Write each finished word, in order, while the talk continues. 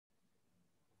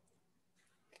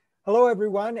Hello,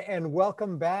 everyone, and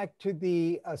welcome back to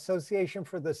the Association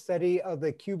for the Study of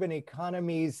the Cuban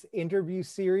Economies interview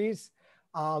series.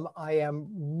 I am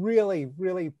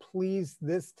really pleased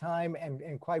this time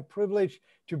and quite privileged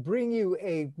to bring you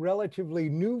a relatively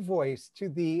new voice to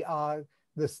the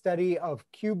study of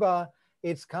Cuba,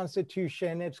 its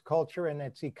constitution, its culture, and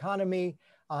its economy.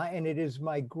 And it is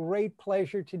my great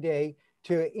pleasure today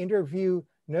to interview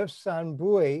Ngọc Sơn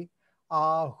Bùi,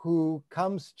 who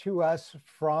comes to us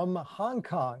from Hong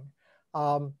Kong.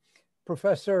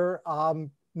 Professor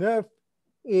Ngọc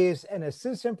is an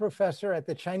assistant professor at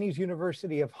the Chinese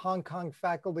University of Hong Kong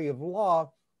Faculty of Law,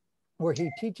 where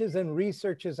he teaches and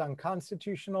researches on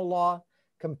constitutional law,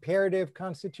 comparative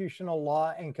constitutional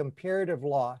law, and comparative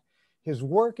law. His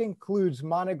work includes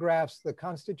monographs, The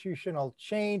Constitutional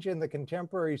Change in the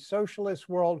Contemporary Socialist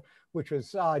World, which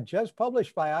was just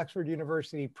published by Oxford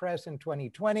University Press in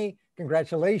 2020.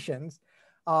 Congratulations.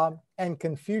 And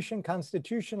Confucian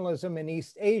Constitutionalism in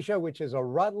East Asia, which is a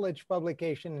Routledge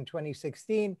publication in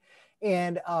 2016,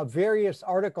 and various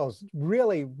articles,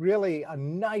 really a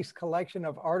nice collection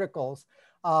of articles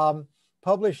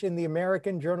published in the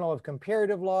American Journal of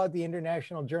Comparative Law, the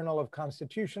International Journal of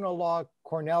Constitutional Law,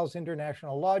 Cornell's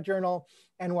International Law Journal,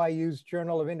 NYU's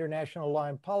Journal of International Law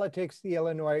and Politics, the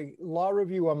Illinois Law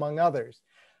Review, among others.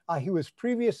 He was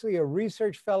previously a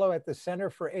research fellow at the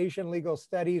Center for Asian Legal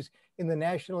Studies in the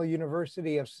National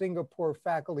University of Singapore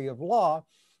Faculty of Law,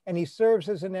 and he serves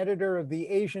as an editor of the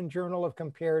Asian Journal of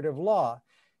Comparative Law.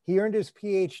 He earned his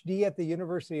PhD at the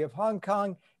University of Hong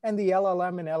Kong and the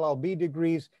LLM and LLB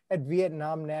degrees at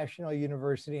Vietnam National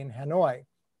University in Hanoi.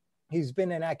 He's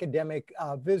been an academic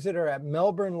visitor at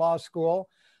Melbourne Law School,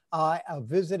 a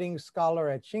visiting scholar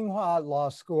at Tsinghua Law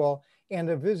School, and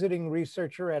a visiting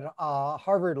researcher at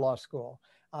Harvard Law School.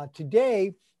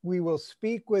 Today, we will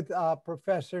speak with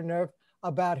Professor Ngọc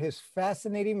about his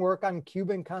fascinating work on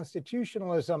Cuban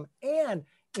constitutionalism and,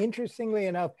 interestingly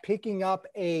enough, picking up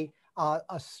a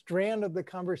strand of the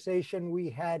conversation we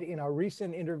had in our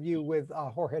recent interview with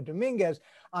Jorge Dominguez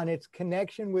on its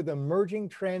connection with emerging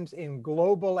trends in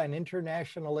global and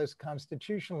internationalist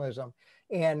constitutionalism.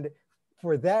 And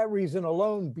for that reason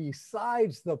alone,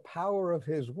 besides the power of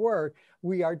his work,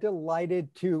 we are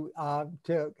delighted to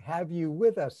have you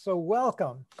with us. So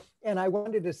welcome. And I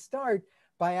wanted to start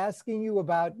by asking you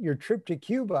about your trip to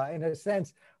Cuba. In a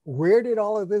sense, where did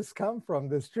all of this come from?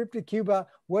 This trip to Cuba,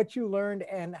 what you learned,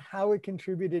 and how it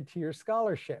contributed to your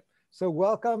scholarship. So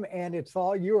welcome, and it's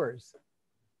all yours.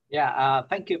 Yeah,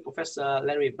 thank you, Professor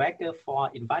Larry Backer, for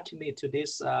inviting me to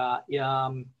this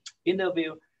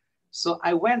interview. So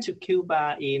I went to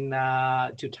Cuba in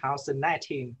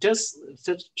 2019, just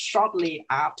shortly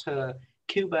after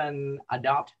Cuban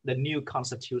adopt the new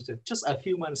constitution, just a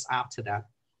few months after that.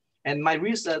 And my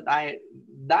research,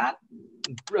 that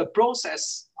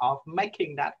process of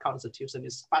making that constitution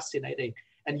is fascinating.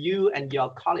 And you and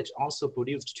your college also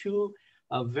produced two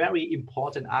very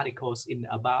important articles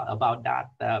about that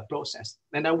process.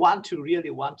 And I really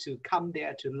want to come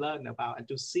there to learn about and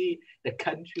to see the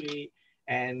country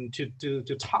and to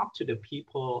talk to the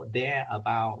people there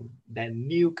about the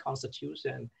new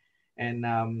constitution.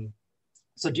 And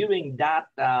so during that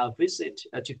visit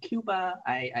to Cuba,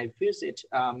 I visit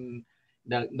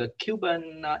the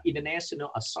Cuban International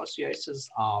Associations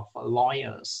of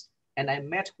Lawyers. And I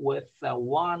met with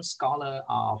one scholar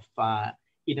of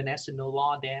international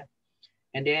law there.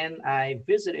 And then I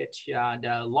visited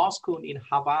the law school in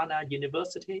Havana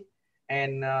University.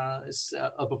 And a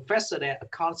professor there, a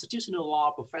constitutional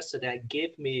law professor there,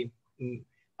 gave me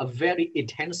a very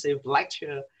intensive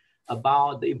lecture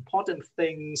about the important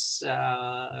things,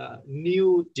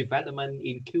 new development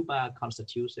in Cuba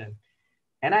constitution.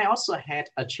 And I also had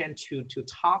a chance to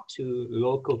talk to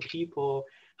local people,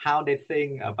 how they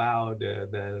think about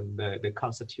the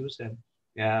constitution.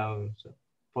 So,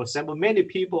 for example, many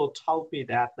people told me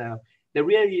that they're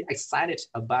really excited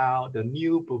about the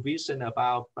new provision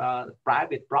about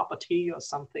private property or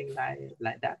something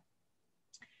like that.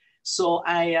 So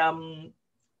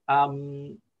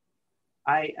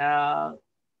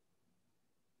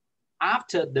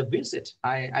after the visit,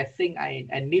 I think I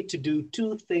need to do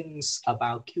two things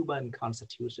about Cuban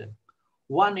constitution.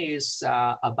 One is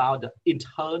about the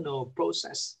internal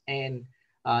process and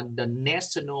the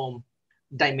national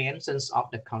dimensions of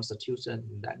the constitution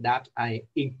that I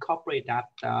incorporate that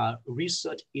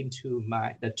research into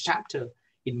the chapter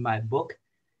in my book.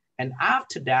 And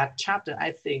after that chapter,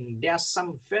 I think there are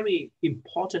some very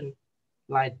important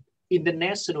like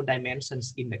international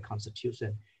dimensions in the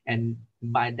constitution. And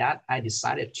by that, I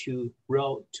decided to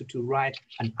write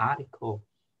an article.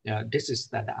 This is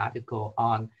the article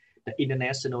on the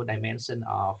international dimension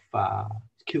of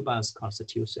Cuba's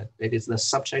constitution. That is the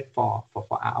subject for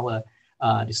our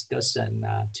discussion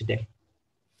today.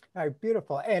 All right,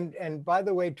 beautiful. And by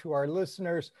the way, to our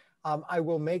listeners, I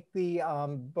will make the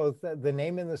both the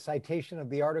name and the citation of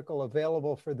the article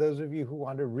available for those of you who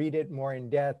want to read it more in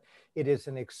depth. It is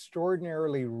an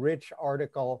extraordinarily rich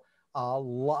article,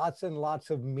 lots and lots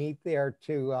of meat there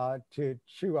to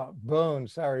chew on. Bone,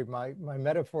 sorry, my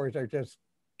metaphors are just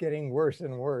getting worse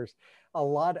and worse. A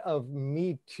lot of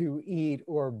meat to eat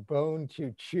or bone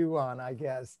to chew on, I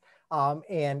guess.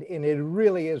 And it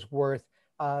really is worth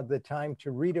the time to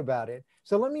read about it.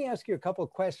 So let me ask you a couple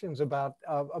of questions about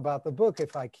the book,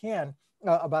 if I can,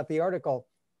 about the article.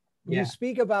 Yeah. You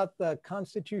speak about the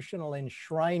constitutional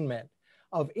enshrinement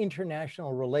of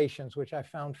international relations, which I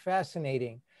found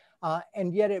fascinating.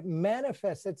 And yet it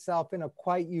manifests itself in a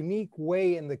quite unique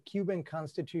way in the Cuban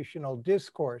constitutional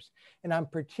discourse. And I'm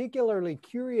particularly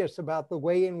curious about the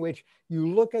way in which you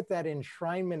look at that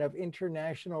enshrinement of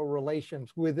international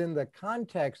relations within the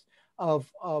context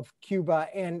of Cuba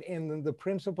and in the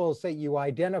principles that you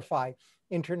identify: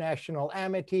 international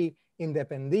amity,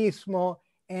 independismo,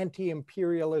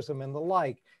 anti-imperialism, and the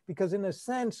like. Because in a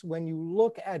sense, when you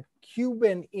look at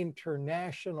Cuban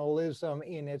internationalism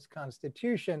in its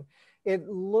constitution, it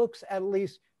looks, at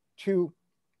least to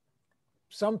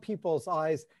some people's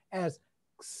eyes, as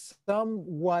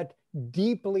somewhat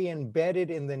deeply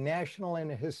embedded in the national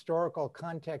and historical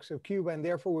context of Cuba, and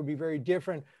therefore would be very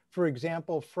different, for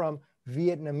example, from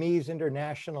Vietnamese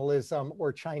internationalism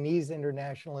or Chinese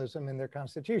internationalism in their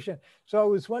constitution. So I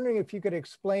was wondering if you could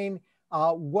explain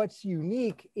what's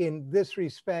unique in this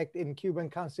respect in Cuban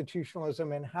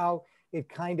constitutionalism and how it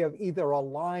kind of either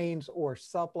aligns or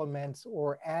supplements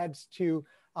or adds to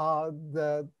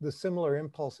the similar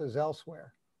impulses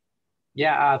elsewhere.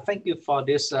 Yeah, thank you for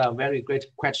this very great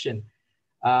question.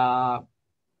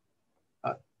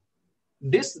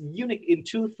 This unique in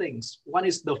two things. One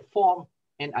is the form,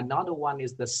 and another one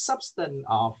is the substance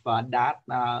of that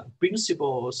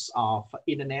principles of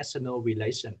international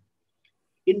relation.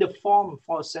 In the form,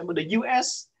 for example, the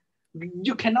US,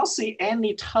 you cannot see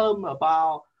any term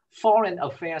about foreign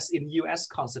affairs in US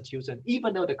Constitution,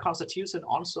 even though the Constitution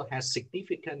also has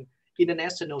significant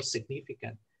international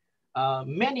significance.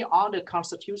 Many other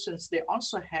constitutions, they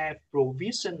also have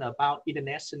provision about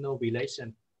international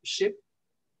relationship.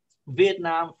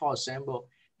 Vietnam, for example,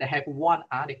 they have one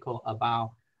article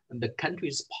about the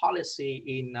country's policy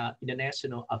in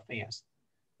international affairs.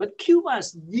 But Cuba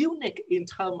is unique in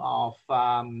terms of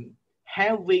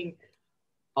having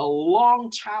a long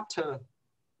chapter,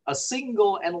 a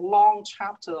single and long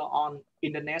chapter on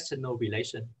international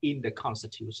relations in the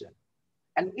Constitution.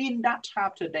 And in that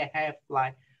chapter, they have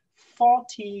like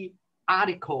 40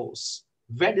 articles,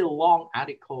 very long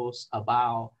articles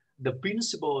about the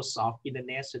principles of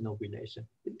international relations.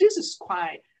 This is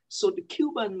quite, so the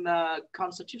Cuban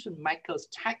constitution makers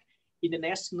take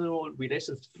international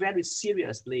relations very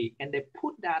seriously, and they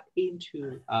put that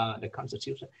into the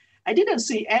constitution. I didn't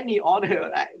see any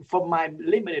other, from my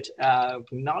limited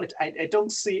knowledge, I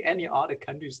don't see any other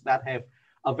countries that have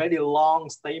a very long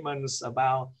statements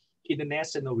about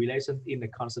international relations in the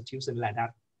constitution like that.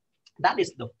 That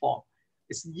is the form.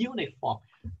 It's unique form.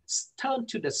 Turn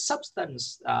to the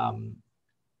substance.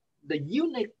 The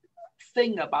unique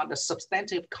thing about the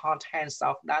substantive contents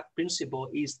of that principle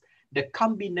is the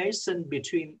combination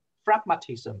between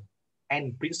pragmatism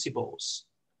and principles.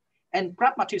 And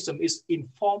pragmatism is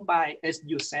informed by, as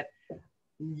you said,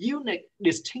 unique,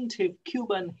 distinctive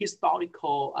Cuban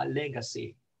historical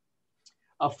legacy.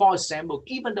 For example,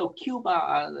 even though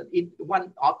Cuba,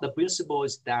 one of the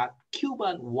principles is that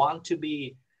Cubans want to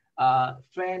be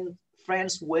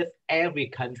friends with every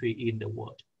country in the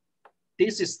world.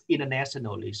 This is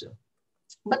internationalism.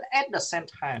 But at the same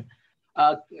time,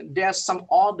 there are some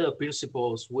other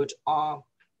principles which are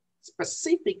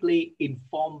specifically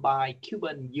informed by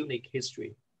Cuban unique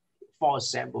history. For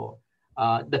example,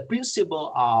 the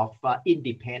principle of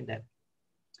independence.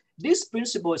 This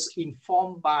principle is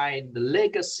informed by the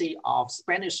legacy of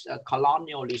Spanish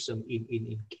colonialism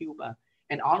in Cuba,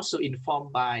 and also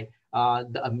informed by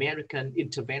the American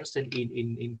intervention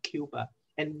in Cuba.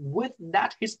 And with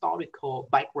that historical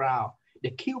background, the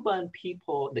Cuban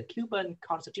people, the Cuban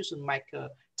constitution maker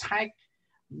take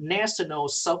national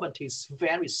sovereignty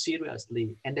very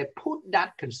seriously, and they put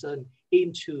that concern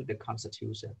into the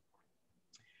constitution.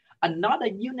 Another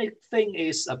unique thing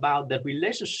is about the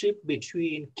relationship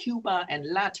between Cuba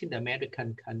and Latin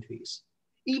American countries.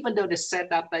 Even though they said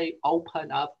that they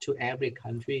open up to every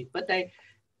country, but they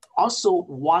also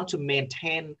want to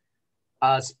maintain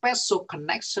a special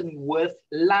connection with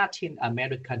Latin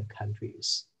American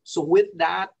countries. So with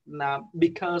that,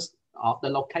 because of the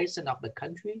location of the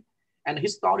country and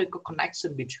historical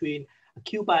connection between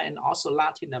Cuba and also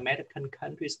Latin American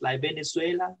countries like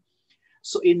Venezuela.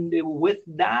 So with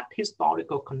that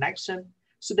historical connection,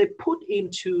 so they put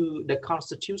into the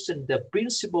Constitution the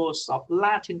principles of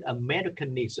Latin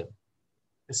Americanism,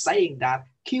 saying that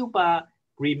Cuba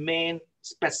remains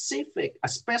a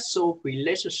special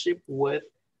relationship with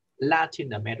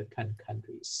Latin American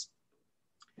countries.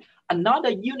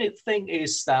 Another unique thing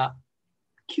is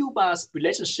Cuba's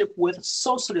relationship with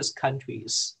socialist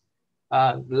countries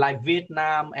like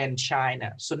Vietnam and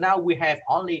China. So now we have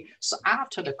so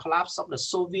after the collapse of the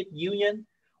Soviet Union,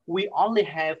 we only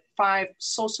have 5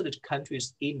 socialist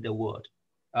countries in the world: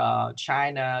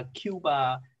 China,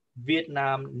 Cuba,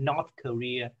 Vietnam, North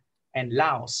Korea, and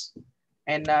Laos.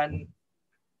 And then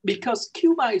because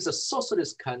Cuba is a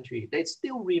socialist country, they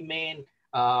still remain,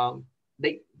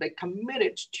 they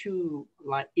committed to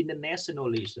like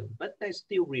internationalism, but they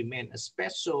still remain a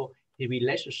special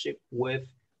relationship with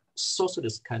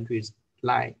socialist countries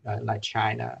like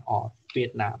China or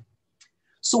Vietnam.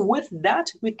 So with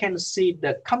that, we can see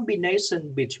the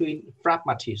combination between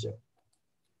pragmatism,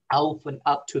 open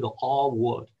up to the whole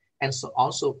world, and so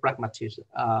also pragmatism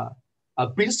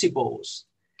principles.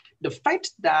 The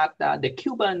fact that the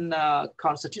Cuban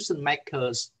constitution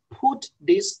makers put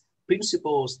these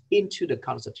principles into the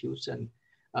constitution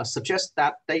suggests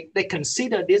that they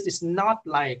consider this is not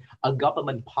like a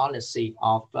government policy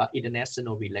of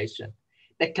international relation.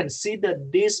 They consider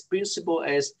this principle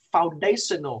as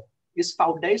foundational. It's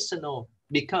foundational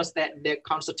because that their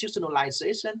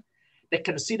constitutionalization, they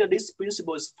consider this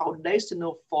principle as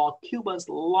foundational for Cuba's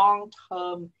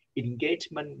long-term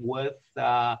engagement with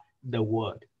the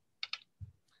world.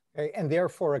 Okay, and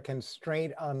therefore a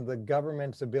constraint on the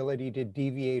government's ability to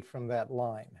deviate from that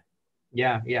line.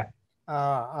 Yeah. Okay.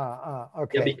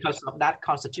 Yeah, because of that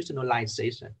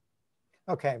constitutionalization.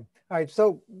 Okay. All right.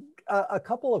 So a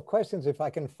couple of questions, if I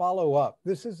can follow up.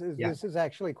 This is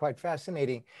actually quite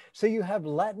fascinating. So you have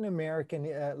Latin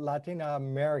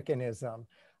Americanism,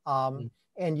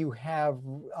 and you have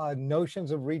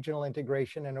notions of regional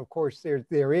integration, and of course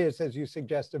there is, as you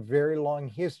suggest, a very long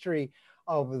history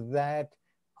of that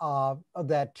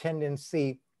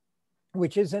tendency,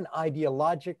 which isn't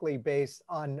ideologically based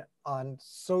on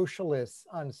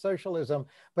socialism,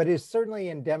 but is certainly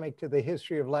endemic to the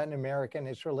history of Latin America and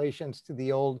its relations to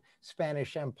the old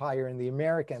Spanish Empire and the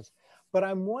Americans. But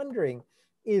I'm wondering,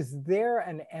 is there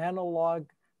an analog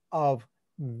of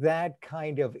that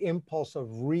kind of impulse of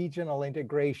regional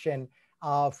integration,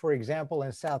 for example,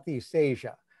 in Southeast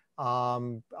Asia?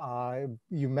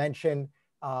 You mentioned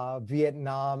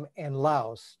Vietnam and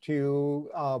Laos, two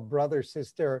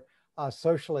brother-sister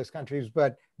socialist countries,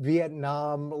 but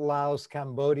Vietnam, Laos,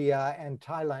 Cambodia, and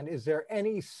Thailand. Is there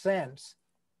any sense,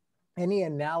 any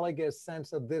analogous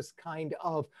sense of this kind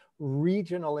of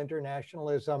regional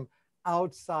internationalism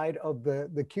outside of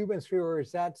the Cuban sphere, or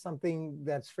is that something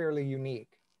that's fairly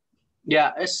unique?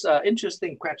 Yeah, it's an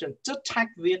interesting question. Just take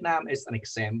Vietnam as an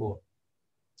example.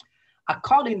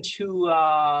 According to,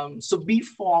 so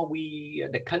before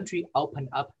the country opened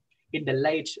up in the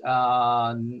late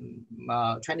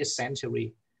 20th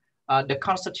century, the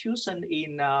constitution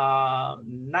in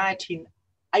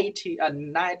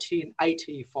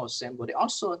 1980, for example, they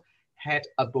also had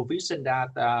a provision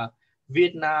that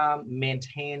Vietnam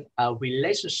maintained a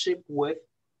relationship with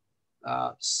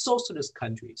socialist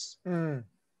countries.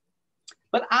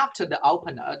 But after the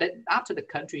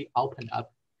country opened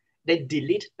up, they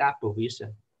delete that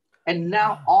provision. And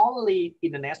now only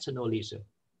internationalism,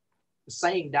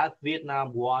 saying that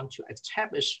Vietnam wants to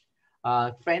establish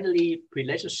a friendly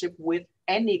relationship with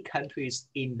any countries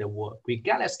in the world,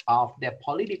 regardless of their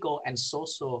political and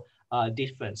social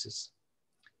differences.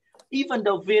 Even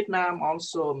though Vietnam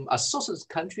also a socialist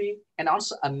country and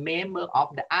also a member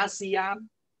of the ASEAN,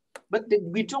 but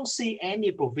we don't see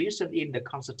any provision in the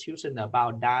constitution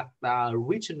about that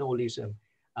regionalism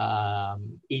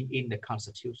in the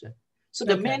constitution. So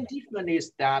the main difference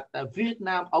is that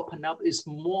Vietnam open up is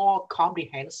more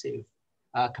comprehensive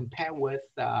compared with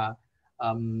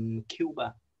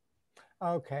Cuba.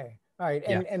 Okay. All right.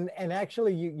 And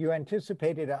actually you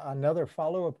anticipated another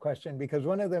follow-up question, because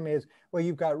one of them is, well,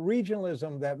 you've got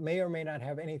regionalism that may or may not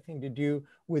have anything to do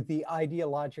with the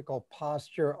ideological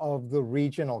posture of the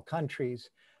regional countries.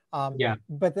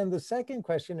 But then the second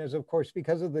question is, of course,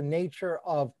 because of the nature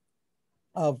of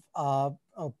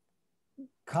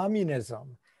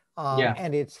communism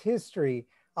and its history,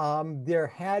 there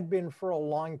had been for a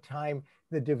long time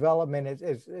the development,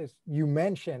 as you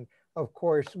mentioned, of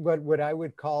course, what I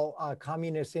would call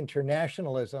communist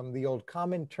internationalism, the old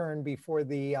common term before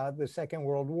the Second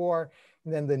World War,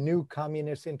 and then the new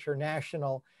communist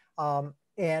international.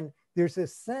 And there's a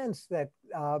sense that,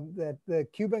 that the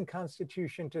Cuban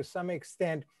Constitution, to some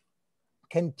extent,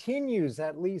 continues,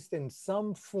 at least in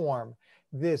some form,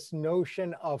 this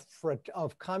notion of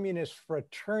communist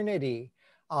fraternity,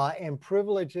 and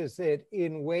privileges it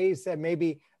in ways that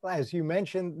maybe, as you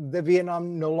mentioned, the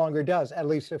Vietnam no longer does, at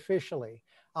least officially.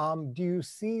 Do you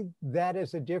see that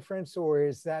as a difference, or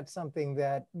is that something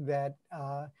that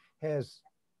has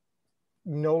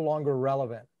no longer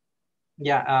relevant?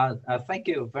 Yeah, thank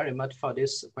you very much for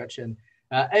this question.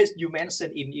 As you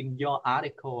mentioned in your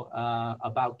article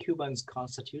about Cuban's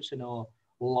constitutional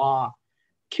law,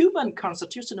 Cuban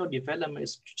constitutional development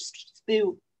is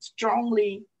still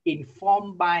strongly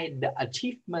informed by the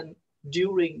achievement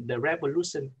during the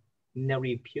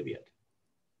revolutionary period.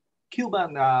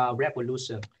 Cuban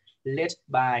revolution led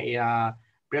by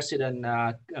President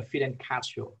Fidel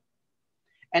Castro.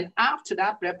 And after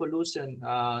that revolution,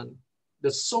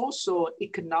 the social,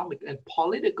 economic, and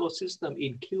political system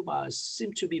in Cuba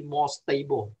seems to be more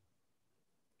stable.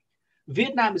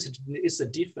 Vietnam is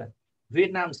different.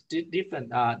 Vietnam is different.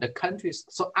 The countries,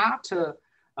 so after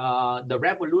the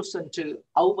revolution to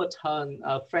overturn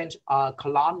French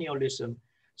colonialism,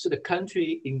 so the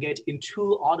country engaged in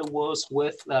two other wars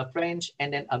with French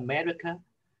and then America.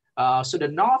 So the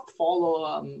North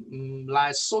follow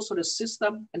like socialist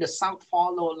system, and the South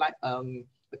follow like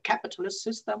the capitalist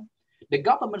system. The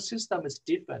government system is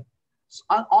different. So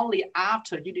only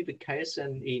after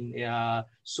unification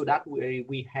so that way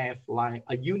we have like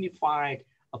a unified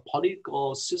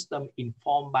political system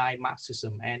informed by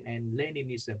Marxism and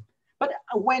Leninism. But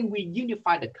when we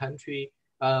unify the country,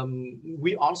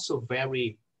 we also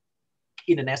very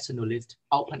internationalist,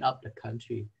 open up the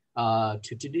country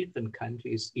to different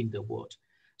countries in the world.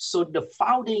 So the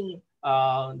founding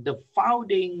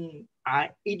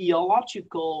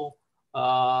ideological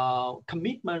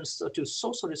commitments to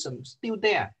socialism still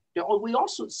there. We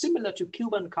also, similar to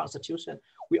Cuban Constitution,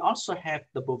 we also have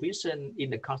the provision in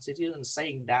the Constitution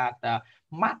saying that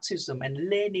Marxism and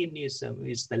Leninism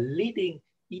is the leading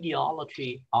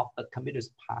ideology of the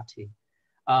Communist Party.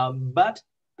 But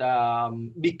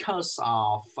because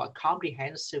of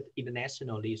comprehensive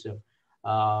internationalism,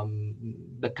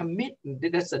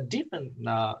 there's a different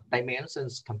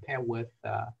dimensions compared with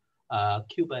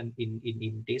Cuban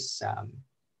in this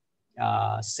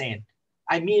sense.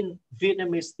 I mean,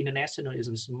 Vietnamese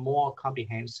internationalism is more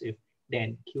comprehensive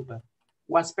than Cuba.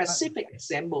 One specific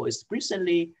example is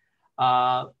recently,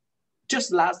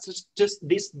 just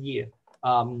this year,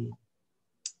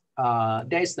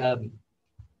 there's the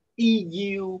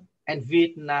EU and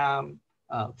Vietnam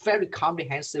very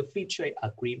comprehensive free trade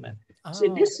agreement. Oh. So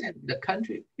in this sense, the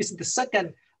country is the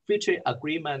second free trade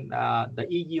agreement the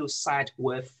EU signed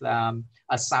with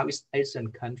a Southeast Asian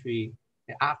country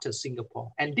after Singapore.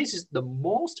 And this is the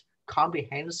most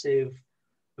comprehensive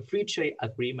free trade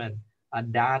agreement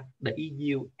that the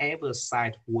EU ever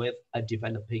signed with a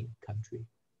developing country.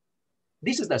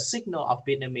 This is the signal of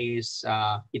Vietnamese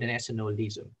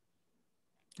internationalism.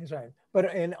 That's right.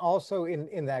 But and also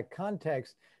in that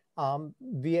context,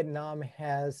 Vietnam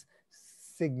has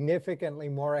significantly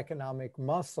more economic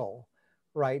muscle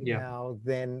right now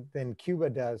than Cuba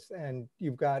does. And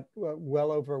you've got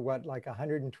well over like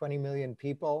 120 million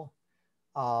people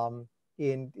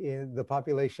in the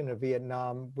population of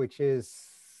Vietnam, which is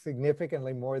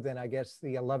significantly more than, I guess,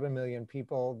 the 11 million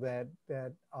people that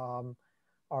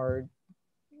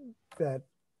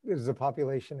is the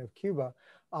population of Cuba.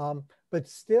 But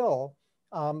still,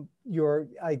 you're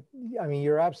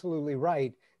absolutely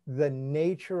right. The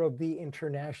nature of the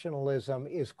internationalism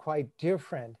is quite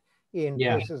different in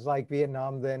places like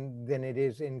Vietnam than it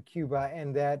is in Cuba,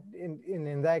 and that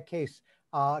in that case,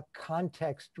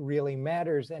 context really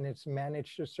matters, and it's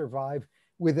managed to survive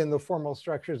within the formal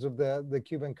structures of the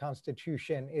Cuban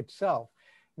Constitution itself.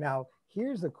 Now,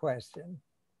 here's a question.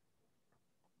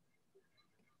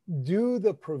 Do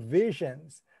the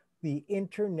provisions, the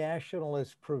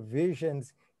internationalist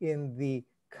provisions in the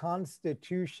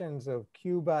constitutions of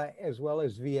Cuba as well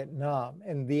as Vietnam,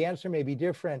 and the answer may be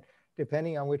different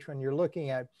depending on which one you're looking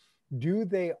at, do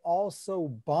they also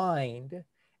bind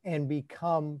and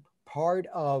become part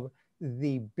of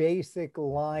the basic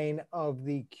line of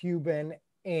the Cuban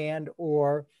and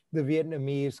or the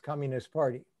Vietnamese Communist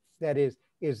Party? That is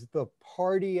the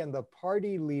party and the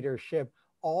party leadership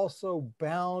also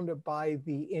bound by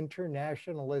the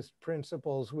internationalist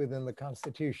principles within the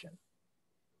Constitution?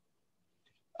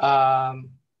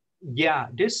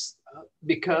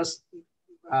 Because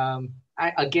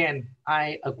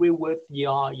I agree with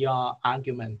your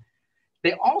argument.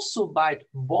 They also bite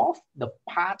both the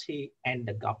party and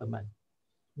the government,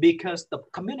 because the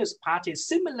Communist Party,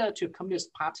 similar to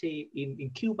Communist Party in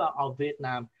Cuba or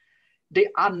Vietnam, they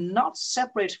are not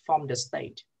separate from the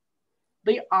state.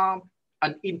 They are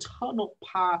an internal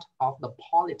part of the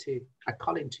polity,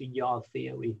 according to your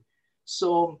theory.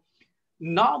 So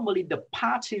normally the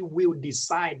party will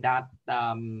decide that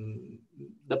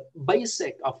the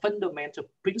basic or fundamental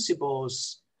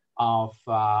principles of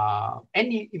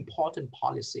any important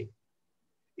policy.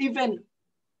 Even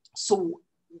so,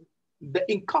 the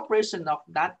incorporation of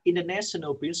that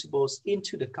international principles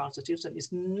into the constitution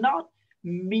is not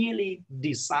merely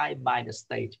decided by the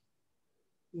state.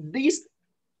 These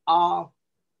are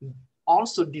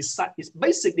also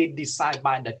basically decided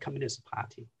by the Communist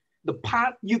Party.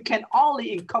 You can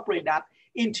only incorporate that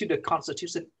into the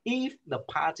constitution if the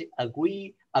party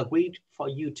agreed for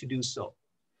you to do so.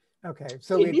 Okay,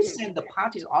 so in this sense, the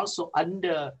party is also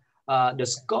under the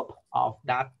scope of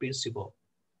that principle.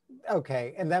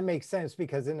 Okay, and that makes sense,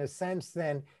 because in a sense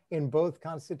then, in both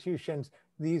constitutions,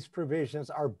 these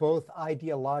provisions are both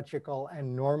ideological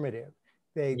and normative.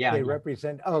 They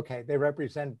represent, okay, they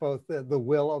represent both the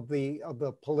will of the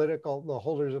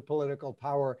holders of political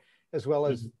power, as well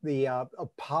as the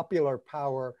popular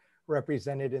power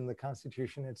represented in the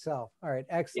Constitution itself. All right,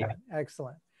 excellent,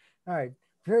 excellent. All right,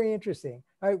 very interesting.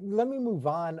 All right, let me move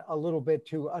on a little bit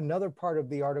to another part of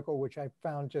the article, which I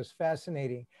found just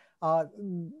fascinating.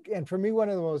 And for me, one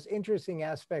of the most interesting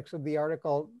aspects of the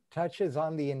article touches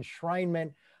on the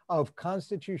enshrinement of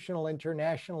constitutional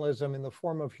internationalism in the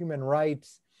form of human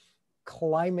rights,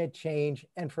 climate change,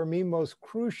 and for me, most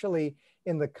crucially,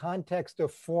 in the context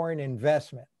of foreign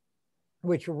investment,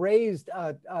 which raised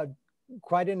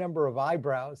quite a number of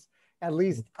eyebrows, at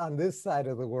least on this side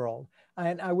of the world.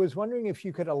 And I was wondering if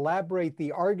you could elaborate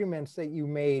the arguments that you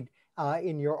made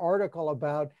in your article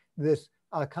about this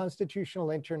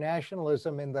constitutional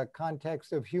internationalism in the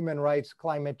context of human rights,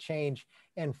 climate change,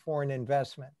 and foreign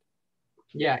investment.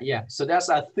 Yeah. So that's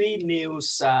three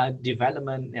news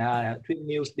developments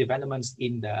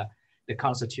in the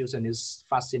Constitution. Is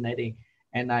fascinating,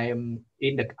 and I am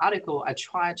in the article. I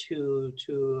try to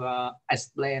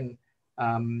explain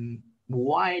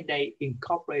why they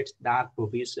incorporate that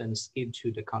provisions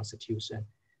into the Constitution,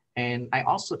 and I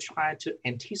also try to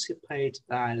anticipate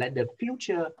like the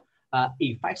future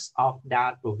effects of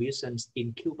that provisions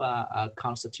in Cuba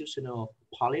constitutional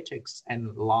politics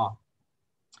and law.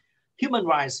 Human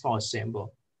rights, for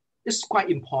example, is quite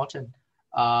important.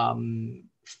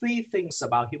 Three things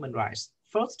about human rights.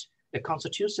 First, the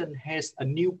Constitution has a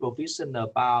new provision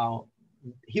about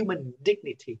human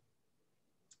dignity.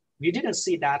 We didn't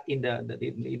see that in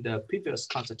the previous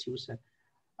Constitution.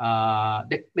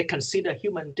 They consider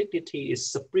human dignity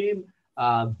is supreme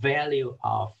value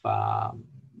of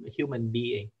human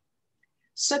being.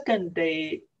 Second,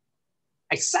 they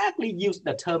exactly use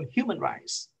the term human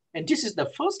rights. And this is the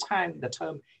first time the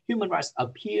term human rights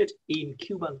appeared in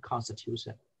Cuban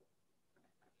Constitution.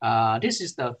 This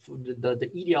is the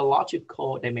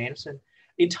ideological dimension.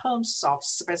 In terms of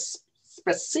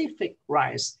specific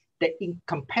rights, that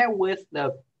compare with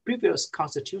the previous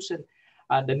Constitution,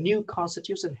 the new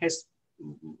Constitution has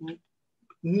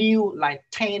like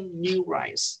 10 new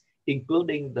rights,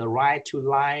 including the right to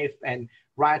life and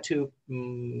right to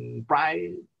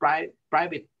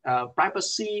private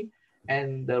privacy,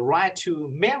 and the right to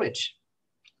marriage.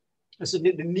 So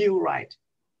the new right.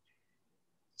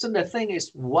 So the thing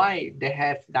is why they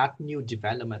have that new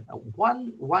development.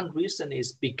 One reason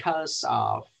is because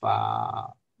of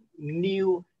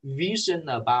new vision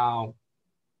about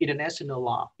international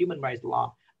law, human rights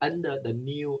law, under the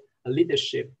new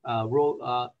leadership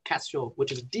Castro,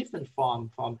 which is different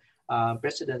from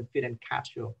President Fidel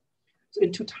Castro. So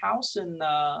in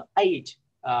 2008,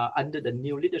 under the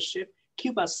new leadership,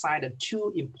 Cuba signed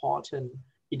two important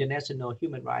international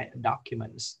human rights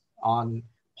documents on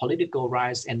political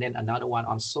rights, and then another one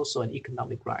on social and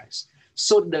economic rights.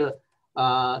 So the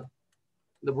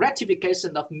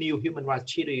ratification of new human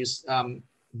rights treaties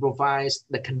provides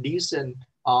the condition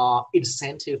or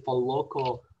incentive for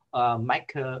local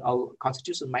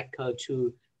constitution maker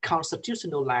to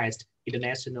constitutionalize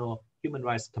international human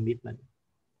rights commitment.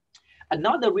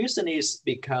 Another reason is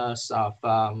because of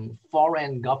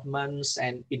foreign governments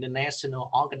and international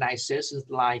organizations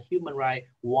like Human Rights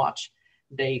Watch.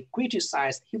 They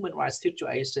criticize human rights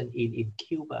situation in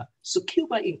Cuba. So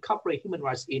Cuba incorporates human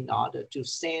rights in order to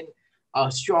send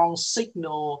a strong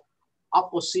signal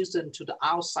opposition to the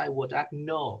outside world that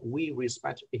no, we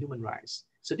respect human rights.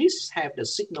 So this have the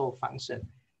signal function.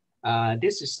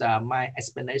 This is my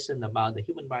explanation about the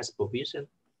human rights provision.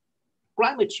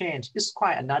 Climate change is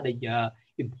quite another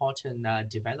important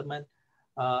development.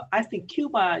 I think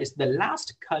Cuba is the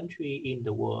last country in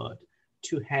the world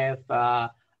to have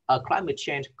a climate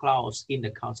change clause in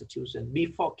the constitution.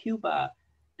 Before Cuba,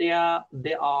 there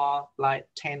are like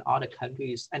 10 other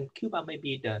countries, and Cuba may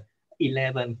be the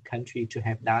 11th country to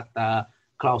have that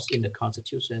clause in the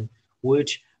constitution,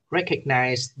 which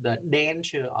recognize the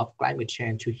danger of climate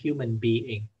change to human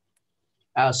being.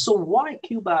 So why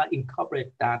Cuba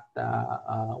incorporate that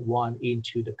one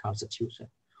into the constitution?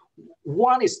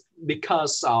 One is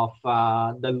because of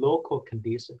the local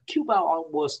condition. Cuba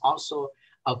was also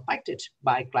affected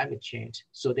by climate change.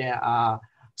 So there are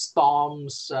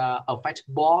storms affect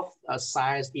both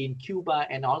sides in Cuba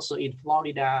and also in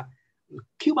Florida.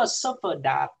 Cuba suffered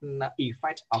that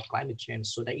effect of climate change.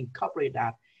 So they incorporate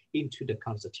that into the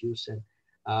constitution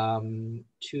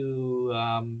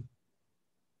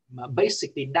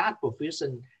basically that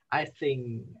provision, I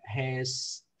think,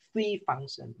 has three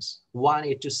functions. One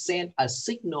is to send a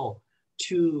signal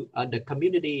to the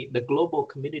community, the global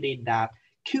community, that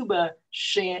Cuba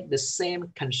shared the same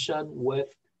concern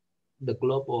with the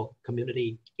global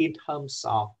community in terms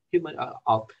of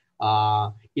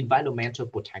environmental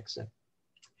protection.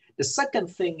 The second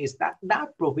thing is that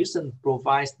that provision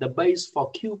provides the base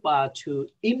for Cuba to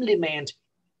implement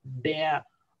their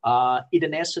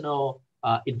international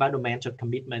environmental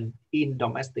commitment in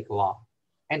domestic law.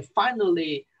 And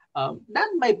finally, that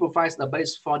may provide the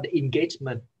base for the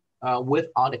engagement with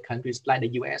other countries like the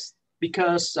US,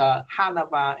 because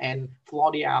Hanover and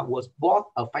Florida was both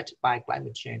affected by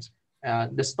climate change.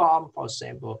 The storm, for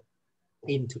example,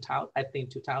 in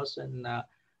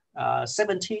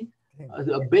 2017,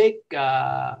 a big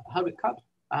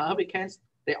hurricanes,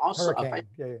 they also affect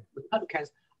the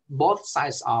hurricanes, both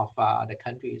sides of the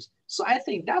countries. So I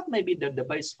think that may be the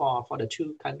base for the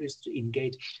two countries to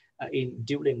engage in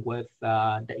dealing with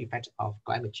the effect of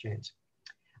climate change.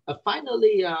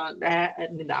 Finally,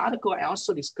 in the article, I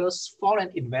also discussed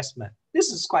foreign investment.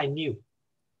 This is quite new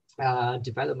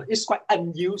development. It's quite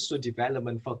unusual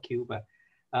development for Cuba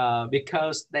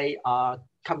because they are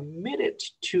committed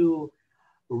to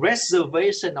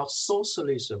reservation of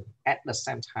socialism at the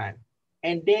same time,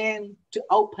 and then to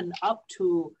open up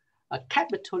to a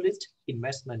capitalist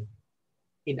investment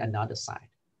in another side.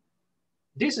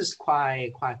 This is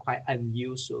quite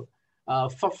unusual.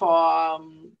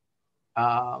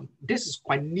 This is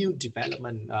quite new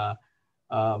development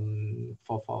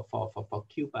for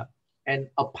Cuba. And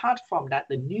apart from that,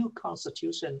 the new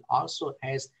constitution also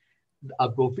has a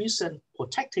provision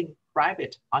protecting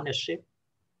private ownership.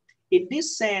 In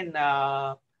this sense,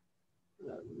 that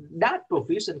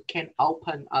provision can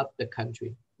open up the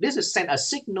country. This is send a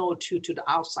signal to the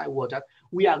outside world that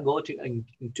we are going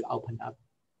to open up.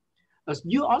 As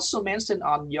you also mentioned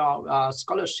on your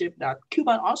scholarship that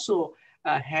Cuba also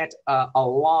had a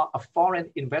law, a foreign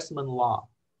investment law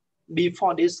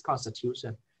before this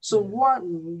constitution. So what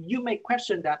you may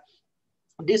question that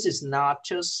this is not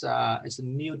just it's a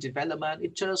new development.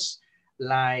 It just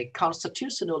like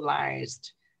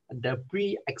constitutionalized the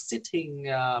pre-existing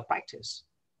practice.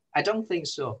 I don't think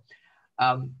so.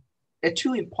 There are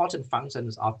two important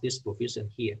functions of this provision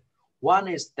here. One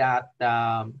is that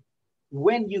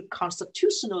when you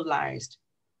constitutionalized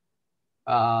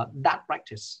that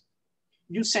practice,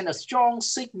 you send a strong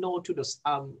signal to the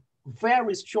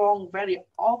very strong, very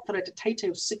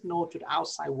authoritative signal to the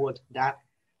outside world that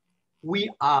we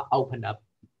are open up.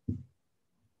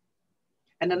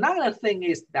 And another thing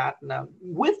is that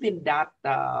within that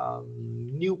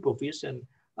new provision,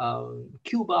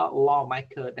 Cuba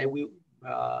lawmaker, they will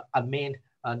amend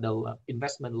the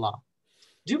investment law.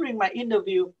 During my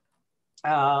interview,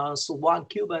 so one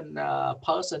Cuban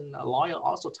person, a lawyer,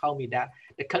 also told me that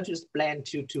the country's plan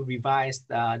to revise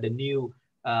the new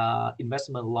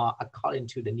investment law according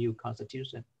to the new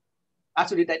constitution.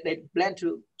 Actually, they plan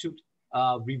to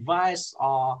revise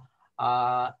or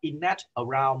enact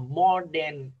around more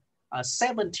than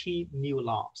 70 new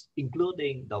laws,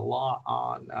 including the law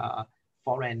on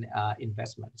foreign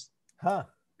investments. Huh.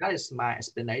 That is my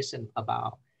explanation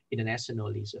about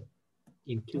internationalism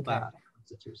in Cuba.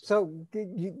 Okay. So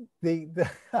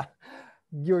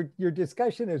your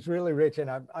discussion is really rich, and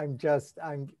I'm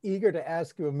eager to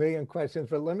ask you a million questions,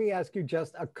 but let me ask you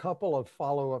just a couple of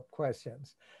follow-up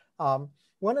questions.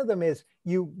 One of them is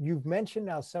you've mentioned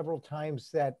now several times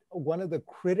that one of the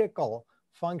critical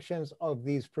functions of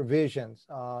these provisions,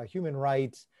 human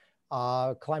rights,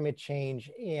 climate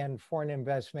change, and foreign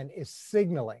investment, is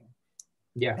signaling.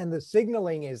 Yeah. And the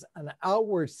signaling is an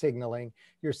outward signaling.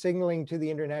 You're signaling to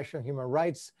the international human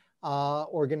rights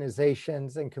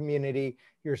organizations and community.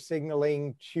 You're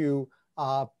signaling to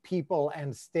people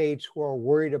and states who are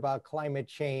worried about climate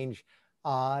change.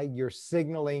 You're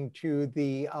signaling to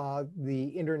the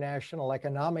international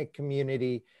economic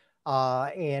community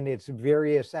and its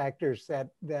various actors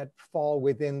that fall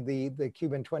within the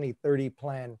Cuban 2030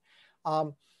 plan.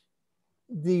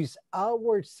 These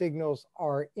outward signals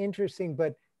are interesting,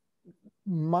 but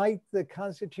might the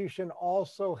Constitution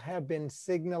also have been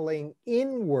signaling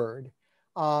inward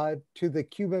to the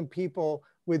Cuban people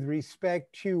with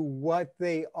respect to what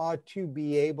they ought to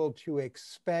be able to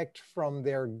expect from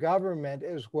their government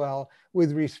as well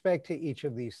with respect to each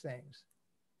of these things?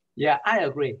 Yeah, I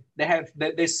agree.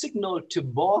 They signal to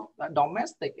both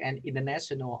domestic and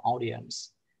international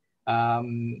audience.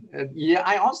 Yeah,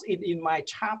 I also in my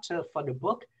chapter for the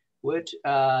book, which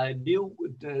deal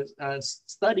with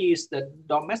studies the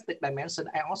domestic dimension,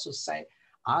 I also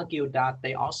argue that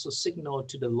they also signal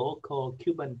to the local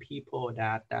Cuban people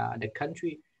that the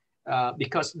country,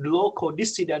 because local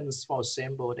dissidents, for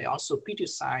example, they also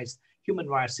criticize human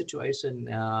rights situation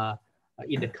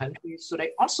in the country. So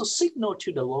they also signal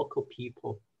to the local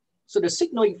people. So the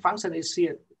signaling function is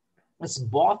here. It's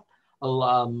both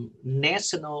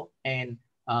national and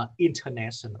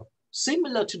international.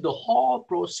 Similar to the whole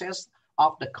process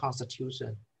of the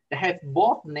Constitution, they have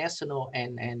both national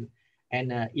and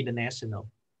international.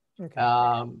 Okay.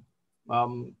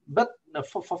 But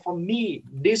for me,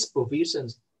 these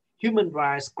provisions, human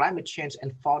rights, climate change,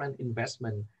 and foreign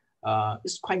investment,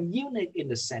 is quite unique in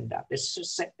the sense that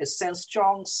it sends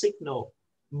strong signal,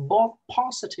 both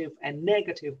positive and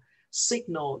negative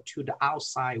signal to the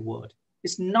outside world.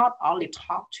 It's not only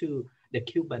talk to the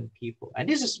Cuban people, and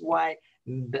this is why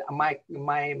the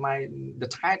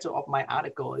title of my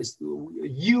article is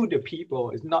 "You the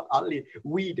People." It's not only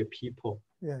we the people.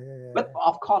 Yeah. But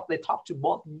of course, they talk to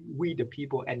both we the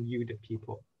people and you the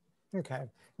people. Okay.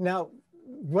 Now,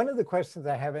 one of the questions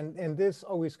I have, and this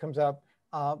always comes up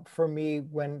for me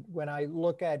when I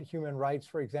look at human rights,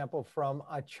 for example, from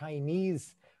a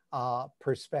Chinese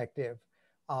perspective.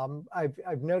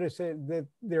 I've noticed that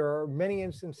there are many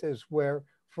instances where,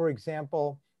 for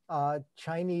example,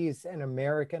 Chinese and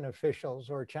American officials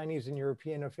or Chinese and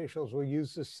European officials will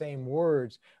use the same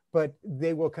words, but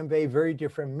they will convey very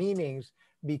different meanings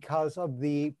because of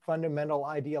the fundamental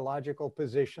ideological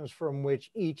positions from which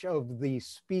each of the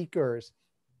speakers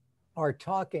are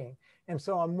talking. And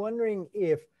so I'm wondering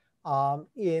if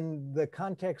in the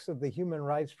context of the human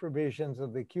rights provisions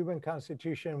of the Cuban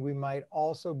Constitution, we might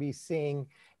also be seeing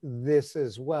this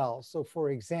as well. So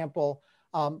for example,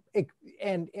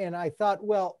 and I thought,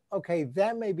 well, okay,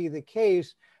 that may be the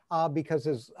case because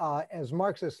as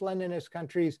Marxist-Leninist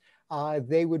countries,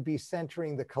 they would be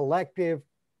centering the collective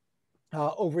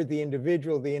over the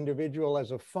individual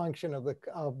as a function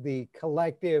of the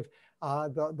collective.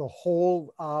 The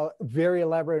whole very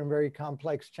elaborate and very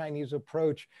complex Chinese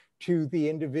approach to the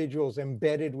individuals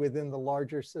embedded within the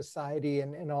larger society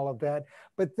and all of that.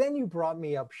 But then you brought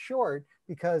me up short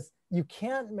because you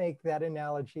can't make that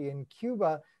analogy in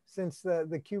Cuba since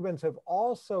the Cubans have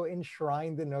also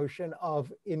enshrined the notion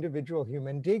of individual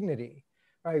human dignity,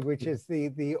 right? Which is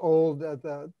the old,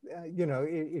 you know,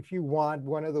 if you want,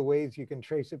 one of the ways you can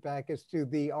trace it back is to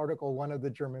the Article 1 of the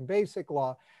German Basic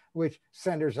Law, which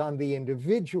centers on the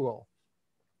individual.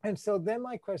 And so then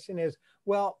my question is,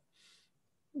 well,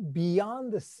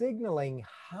 beyond the signaling,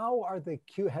 how are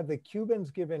have the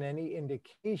Cubans given any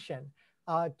indication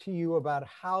to you about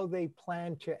how they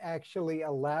plan to actually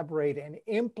elaborate and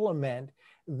implement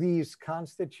these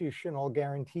constitutional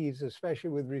guarantees, especially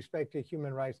with respect to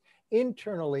human rights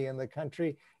internally in the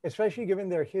country, especially given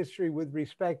their history with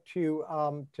respect to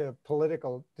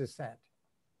political dissent?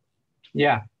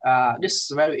 Yeah, this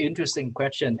is a very interesting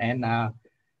question. And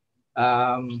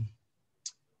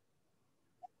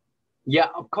yeah,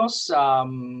 of course,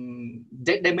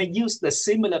 they may use the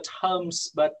similar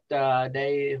terms, but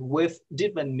they with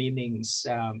different meanings.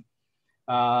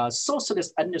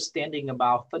 Socialist understanding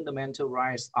about fundamental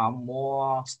rights are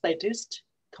more statist,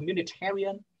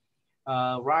 communitarian.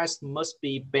 Rights must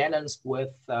be balanced with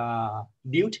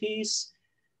duties,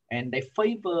 and they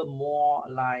favor more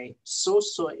like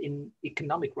social and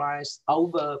economic rights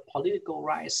over political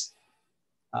rights.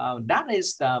 That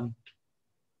is the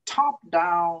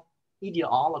top-down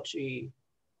ideology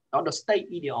or the state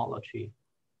ideology.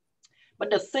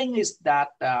 But the thing is that,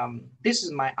 this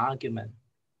is my argument.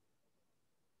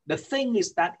 The thing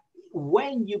is that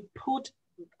when you put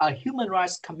human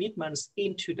rights commitments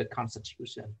into the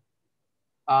Constitution,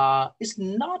 it's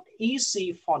not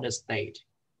easy for the state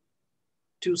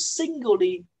to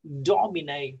singly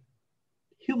dominate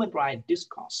human rights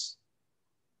discourse.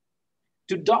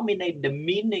 to dominate the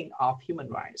meaning of human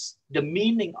rights, the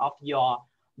meaning of your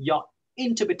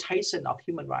interpretation of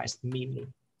human rights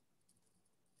meaning.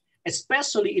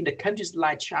 Especially in the countries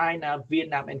like China,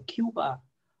 Vietnam, and Cuba,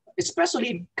 especially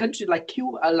in countries like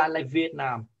Cuba, like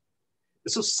Vietnam,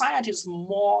 the society is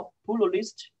more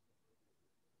pluralist.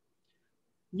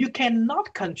 You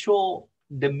cannot control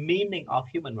the meaning of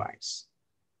human rights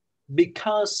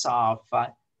because of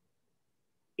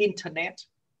internet,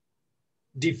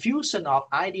 diffusion of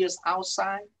ideas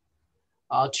outside,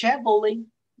 traveling.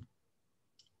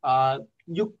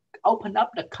 You open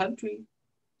up the country,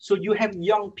 so you have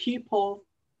young people.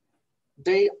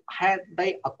 They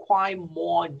acquire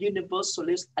more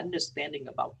universalist understanding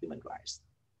about human rights,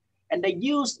 and they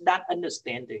use that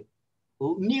understanding.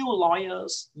 New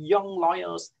lawyers, young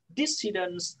lawyers,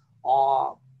 dissidents,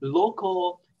 or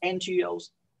local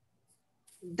NGOs,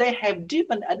 they have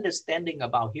different understanding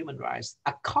about human rights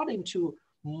according to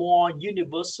more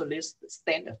universalist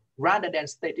standard rather than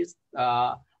statist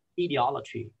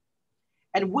ideology.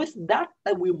 And with that,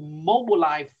 they will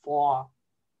mobilize for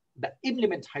the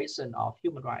implementation of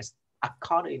human rights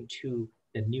according to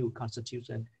the new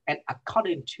constitution and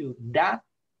according to that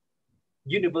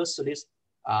universalist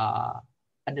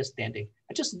understanding.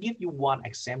 I just give you one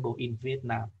example in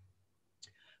Vietnam.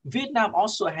 Vietnam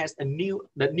also has the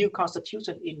new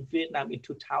constitution in Vietnam in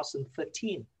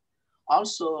 2013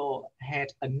 also had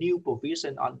a new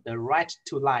provision on the right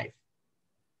to life.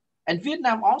 And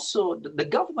Vietnam also, the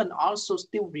government also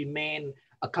still remain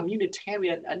a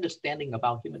communitarian understanding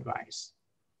about human rights.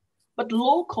 But the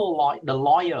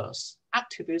lawyers,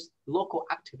 activists, local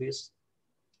activists,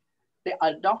 they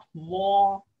adopt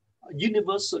more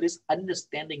universalist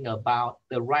understanding about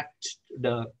the right,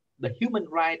 the human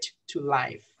right to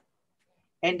life.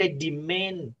 And they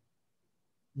demand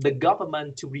the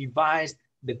government to revise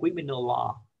the criminal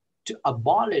law to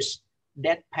abolish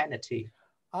death penalty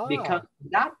because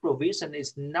that provision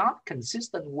is not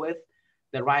consistent with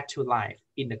the right to life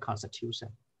in the constitution.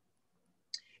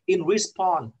 In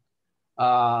response,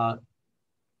 the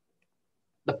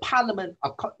parliament,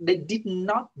 they did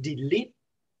not delete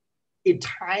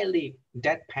entirely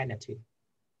death penalty,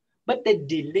 but they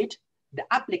delete the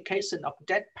application of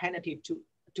death penalty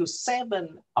to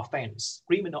 7 offense,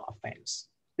 criminal offense.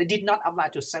 They did not apply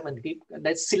to 7,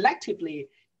 they selectively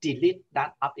delete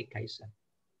that application.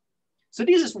 So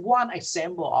this is one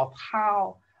example of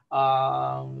how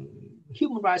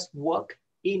human rights work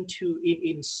in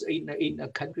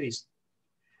countries.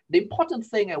 The important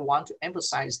thing I want to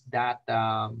emphasize that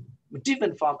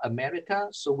different from America,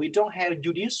 so we don't have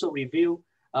judicial review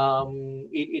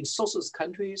in socialist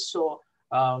countries, so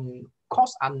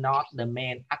courts are not the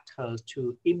main actors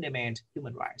to implement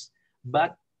human rights,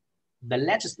 but the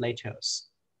legislators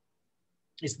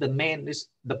is the main,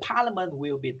 the parliament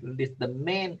will be the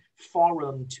main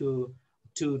forum to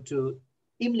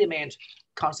implement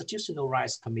constitutional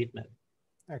rights commitment.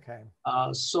 Okay.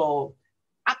 So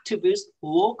activists,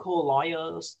 local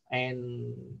lawyers,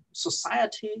 and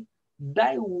society,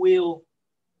 they will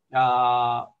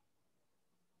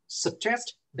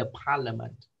suggest the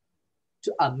parliament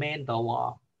to amend the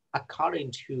law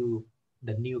according to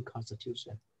the new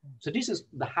constitution. So this is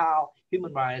how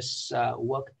human rights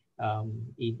work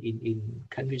in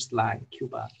countries like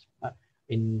Cuba,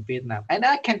 in Vietnam. And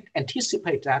I can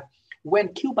anticipate that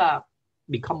when Cuba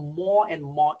become more and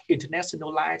more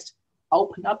internationalized,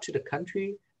 open up to the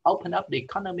country, open up the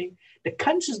economy, the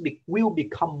countries will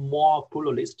become more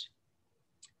pluralist.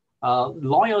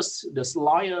 Lawyers,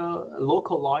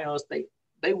 local lawyers,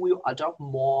 they will adopt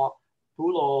more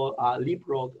plural,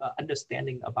 liberal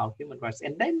understanding about human rights,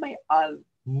 and they may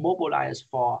mobilize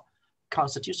for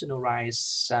constitutional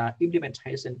rights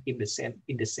implementation in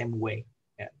the same way.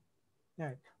 Yeah.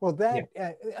 Right. Well, that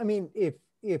I mean, if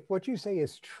what you say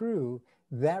is true,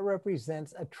 that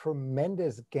represents a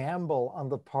tremendous gamble on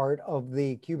the part of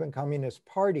the Cuban Communist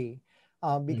Party,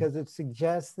 because it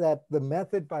suggests that the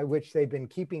method by which they've been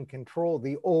keeping control,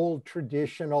 the old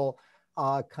traditional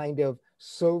kind of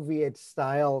Soviet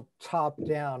style top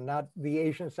down, not the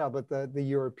Asian style, but the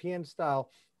European style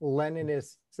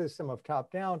Leninist system of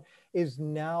top down, is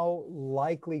now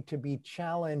likely to be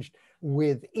challenged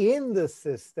within the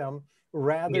system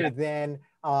rather than,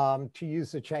 to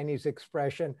use the Chinese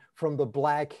expression, from the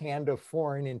black hand of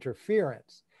foreign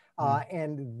interference.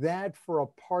 And that, for a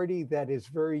party that is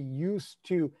very used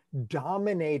to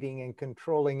dominating and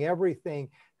controlling everything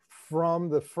from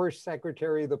the first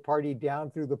secretary of the party down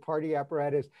through the party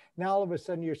apparatus, now all of a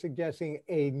sudden you're suggesting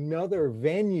another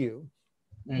venue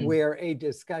where a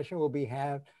discussion will be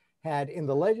had in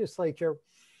the legislature.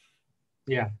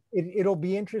 Yeah. It'll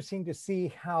be interesting to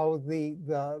see how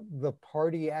the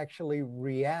party actually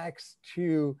reacts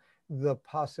to the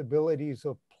possibilities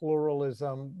of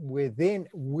pluralism within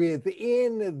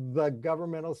the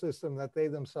governmental system that they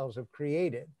themselves have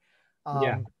created.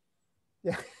 Yeah.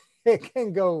 It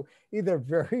can go either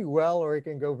very well or it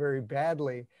can go very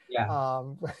badly. Yeah.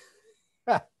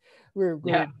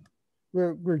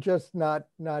 We're just not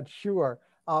sure.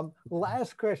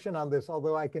 Last question on this,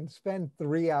 although I can spend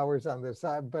 3 hours on this,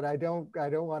 but I don't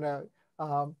want to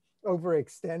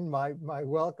overextend my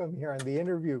welcome here in the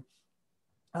interview.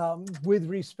 With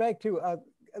respect to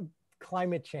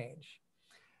climate change,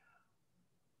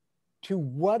 to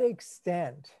what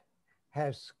extent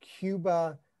has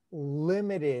Cuba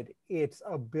limited its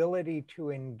ability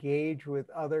to engage with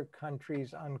other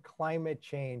countries on climate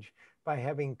change by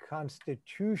having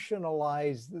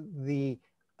constitutionalized the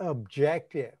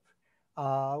objective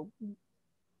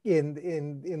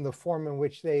in the form in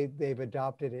which they've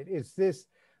adopted it? Is this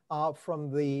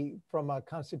from a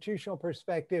constitutional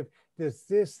perspective, does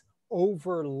this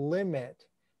over limit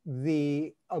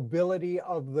the ability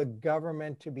of the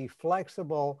government to be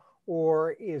flexible,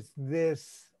 or is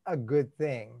this a good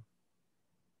thing?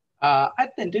 I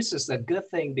think this is a good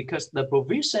thing because the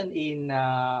provision in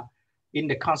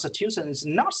the Constitution is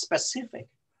not specific.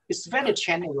 It's very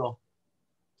general.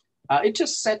 It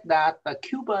just said that the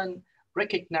Cuban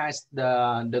recognized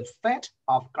the threat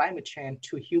of climate change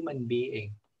to human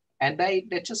being, and they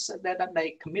just said that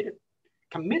they committed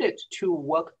to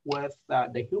work with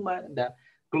the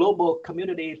global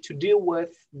community to deal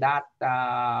with that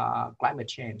climate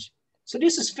change. So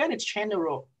this is very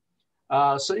general.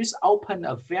 So it's opened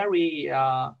a very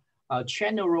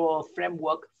general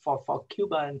framework for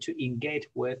Cuban to engage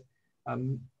with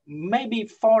maybe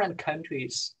foreign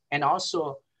countries and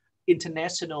also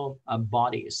international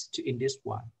bodies in this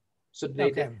one. So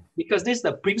because this is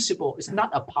the principle, it's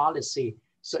not a policy.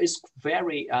 So it's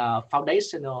very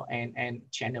foundational and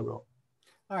general.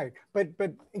 All right,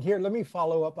 but here, let me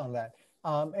follow up on that.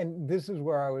 And this is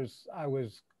where I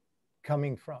was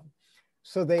coming from.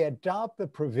 So they adopt the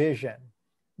provision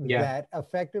that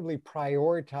effectively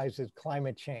prioritizes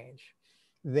climate change.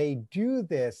 They do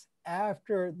this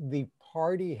after the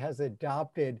party has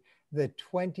adopted the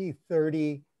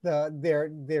 2030,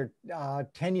 their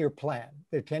 10-year plan,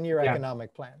 their 10-year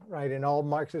economic plan, right? And all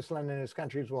Marxist-Leninist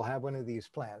countries will have one of these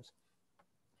plans.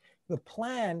 The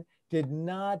plan did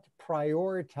not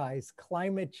prioritize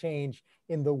climate change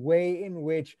in the way in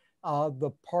which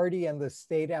the party and the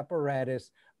state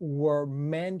apparatus were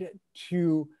meant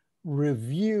to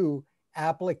review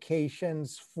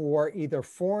applications for either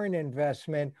foreign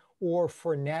investment or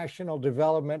for national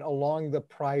development along the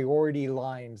priority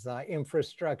lines,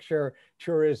 infrastructure,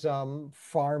 tourism,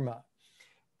 pharma.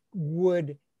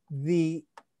 Would the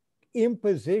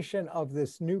imposition of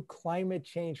this new climate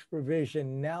change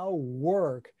provision now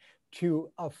work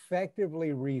to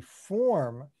effectively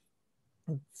reform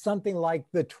something like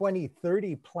the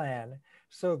 2030 plan,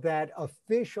 so that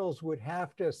officials would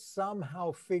have to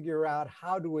somehow figure out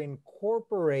how to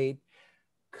incorporate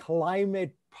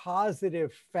climate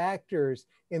positive factors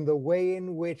in the way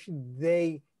in which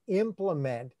they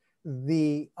implement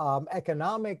the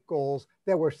economic goals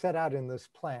that were set out in this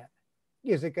plan?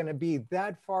 Is it going to be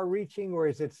that far reaching, or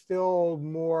is it still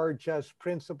more just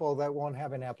principle that won't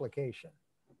have an application?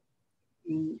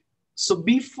 So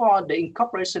before the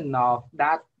incorporation of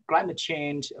that climate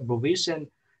change provision,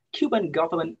 Cuban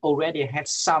government already had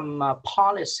some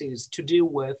policies to deal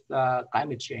with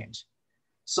climate change.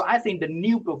 So I think the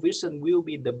new provision will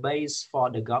be the base for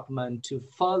the government to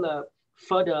further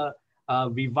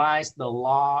revise the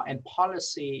law and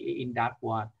policy in that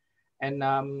one.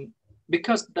 And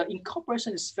because the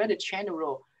incorporation is very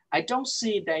general, I don't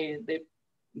see they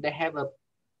have a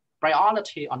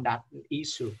priority on that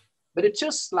issue. But it's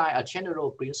just like a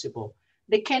general principle.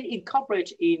 They can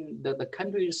incorporate in the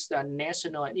country's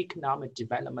national and economic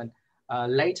development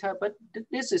later, but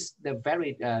this is the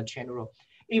very general.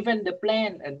 Even the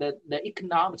plan and the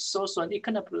economic, social and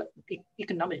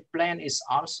economic plan is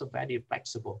also very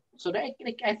flexible. So I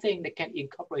think they can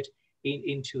incorporate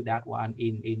into that one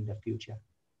in the future.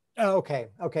 Okay,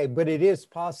 but it is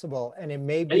possible, and it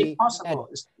may be possible.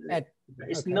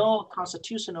 It's no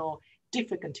constitutional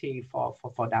difficulty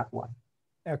for that one.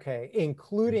 Okay,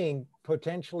 including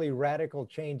potentially radical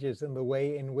changes in the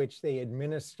way in which they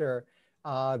administer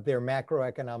their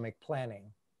macroeconomic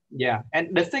planning. Yeah,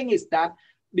 and the thing is that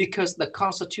because the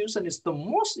Constitution is the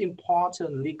most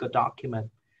important legal document,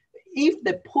 if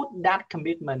they put that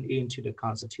commitment into the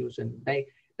Constitution, they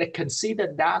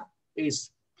consider that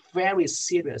is very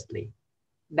seriously.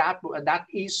 that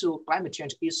issue, climate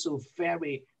change issue,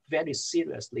 very, very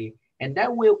seriously, and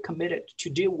that will committed to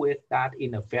deal with that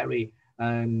in a very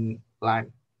like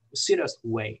serious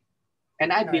way.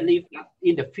 And I believe that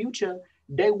in the future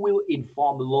they will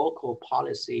inform local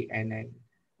policy and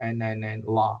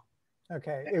law.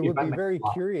 Okay, it would be very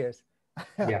curious.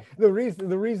 Yeah. the reason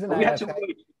we have to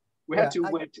wait. We have to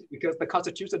wait because the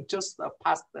Constitution just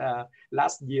passed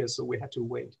last year, so we have to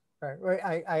wait. Right.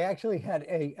 I actually had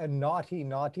a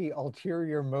naughty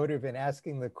ulterior motive in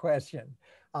asking the question,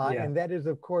 and that is,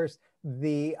 of course,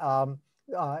 the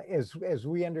as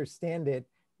we understand it,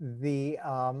 the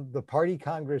party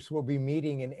Congress will be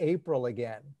meeting in April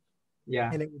again.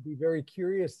 Yeah. And it would be very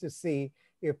curious to see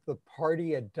if the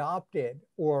party adopted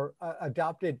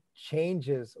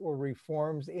changes or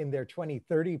reforms in their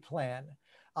 2030 plan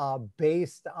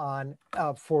based on,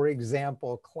 for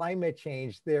example, climate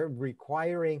change. They're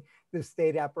requiring the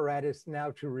state apparatus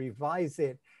now to revise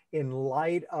it in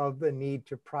light of the need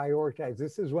to prioritize.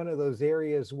 This is one of those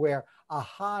areas where,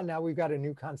 now we've got a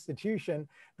new constitution.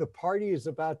 The party is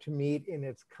about to meet in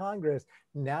its Congress.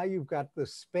 Now you've got the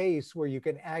space where you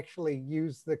can actually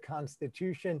use the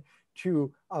Constitution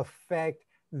to affect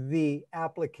the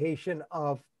application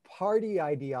of party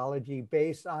ideology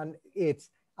based on its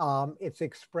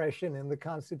expression in the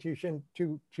Constitution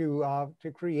to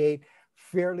create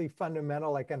fairly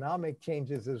fundamental economic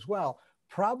changes as well.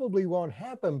 Probably won't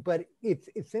happen, but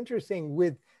it's interesting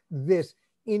with this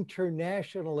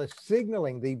internationalist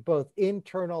signaling, the both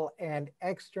internal and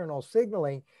external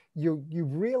signaling. You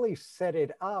really set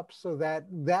it up so that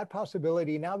that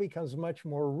possibility now becomes much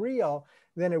more real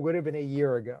than it would have been a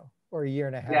year ago or a year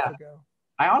and a half ago.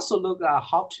 I also look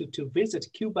how to visit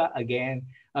Cuba again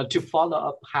to follow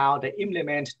up how they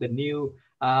implement the new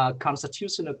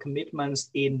constitutional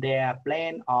commitments in their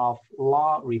plan of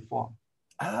law reform.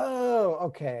 Oh,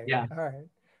 okay. Yeah. All right.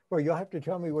 Well, you'll have to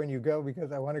tell me when you go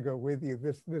because I want to go with you.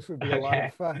 This would be a lot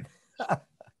of fun.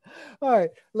 All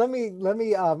right. Let me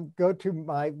go to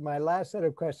my last set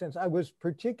of questions. I was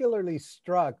particularly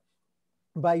struck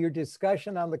by your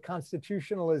discussion on the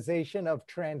constitutionalization of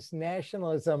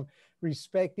transnationalism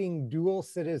respecting dual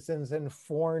citizens and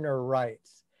foreigner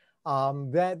rights.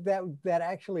 That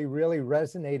actually really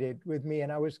resonated with me.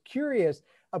 And I was curious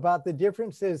about the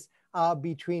differences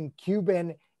between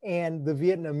Cuban and the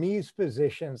Vietnamese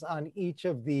positions on each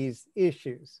of these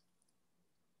issues.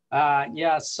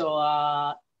 This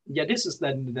is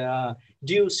the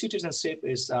dual citizenship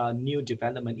is a new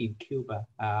development in Cuba.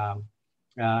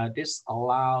 This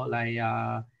allow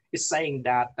it's saying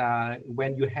that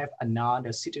when you have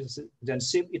another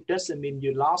citizenship, it doesn't mean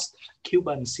you lost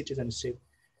Cuban citizenship.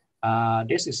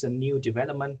 This is a new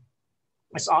development.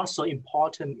 It's also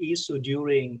important issue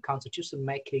during constitution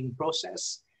making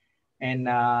process. And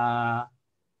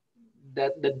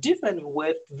the difference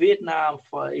with Vietnam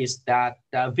is that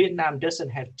Vietnam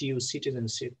doesn't have dual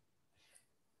citizenship.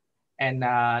 And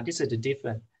this is the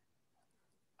difference.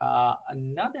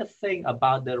 Another thing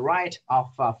about the right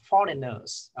of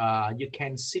foreigners, you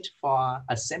can sit for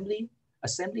assembly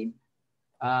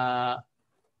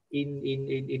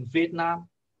in Vietnam.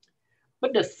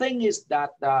 But the thing is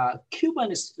that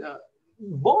Cuban is,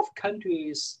 both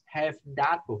countries have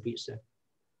that provision.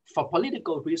 For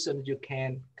political reasons, you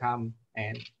can come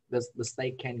and the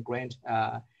state can grant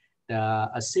the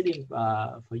asylum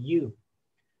for you.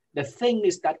 The thing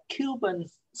is that Cuban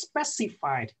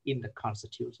specified in the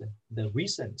Constitution the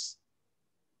reasons.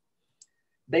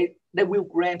 They will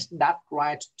grant that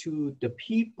right to the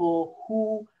people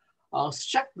who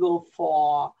struggle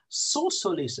for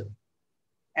socialism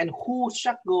and who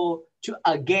struggle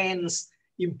against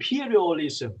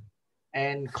imperialism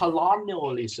and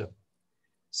colonialism.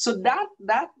 So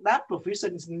that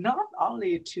provision is not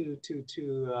only to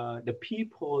the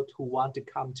people who want to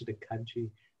come to the country,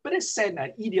 but it sends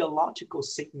an ideological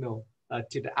signal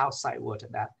to the outside world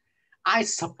that I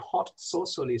support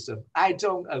socialism. I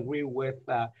don't agree with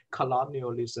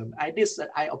colonialism. I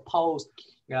oppose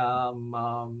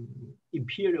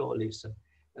imperialism.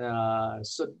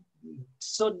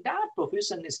 So that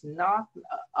provision is not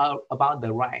about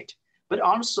the right, but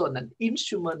also an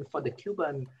instrument for the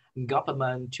Cuban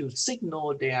government to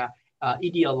signal their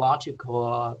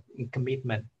ideological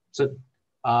commitment. So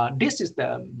this is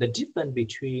the difference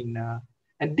between,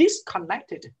 and this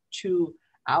connected to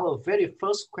our very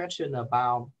first question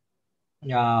about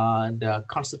the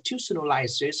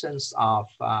constitutionalizations of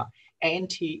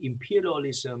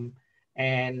anti-imperialism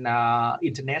and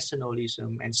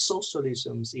internationalism and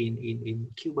socialisms in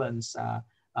Cuban's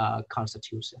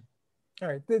constitution. All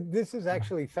right, this is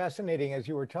actually fascinating. As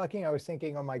you were talking, I was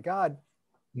thinking, oh my God,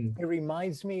 It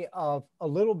reminds me of a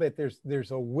little bit,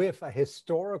 there's a whiff, a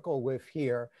historical whiff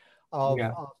here of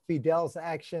Fidel's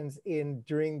actions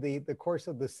during the course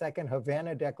of the Second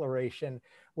Havana Declaration,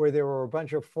 where there were a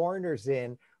bunch of foreigners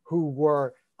in who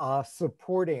were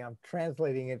supporting, I'm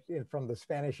translating it from the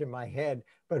Spanish in my head,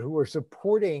 but who were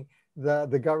supporting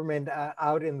the government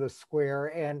out in the square.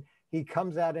 And he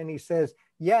comes out and he says,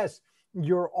 yes,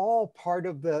 you're all part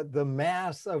of the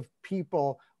mass of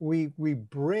people. We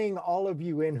bring all of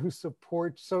you in who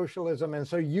support socialism. And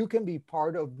so you can be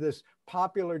part of this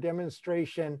popular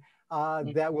demonstration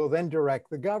that will then direct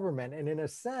the government. And in a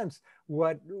sense,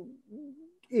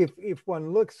 if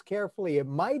one looks carefully, it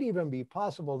might even be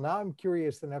possible. Now I'm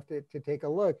curious enough to take a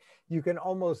look. You can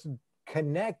almost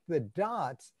connect the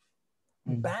dots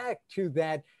back to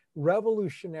that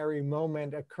revolutionary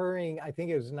moment occurring, I think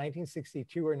it was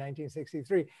 1962 or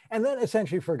 1963, and then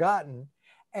essentially forgotten.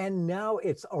 And now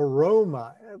its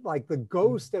aroma, like the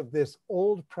ghost of this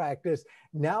old practice,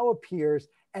 now appears,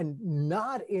 and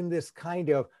not in this kind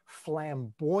of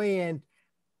flamboyant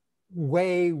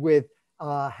way with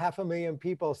 500,000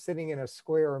 people sitting in a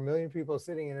square or 1 million people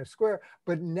sitting in a square,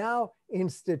 but now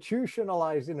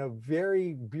institutionalized in a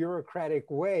very bureaucratic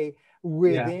way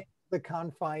within the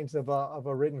confines of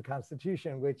a written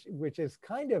constitution, which is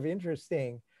kind of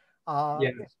interesting,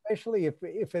 especially if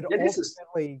it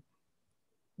ultimately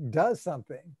does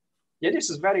something. Yeah, this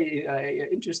is very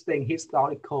interesting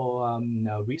historical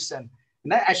reason.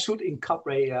 And I should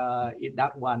incorporate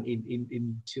that one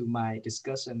into my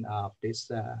discussion of this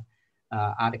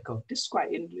article. This is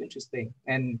quite interesting.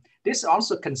 And this is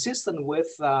also consistent with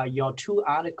your 2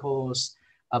 articles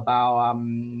about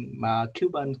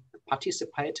Cuban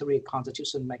participatory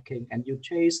constitution making, and you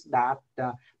trace that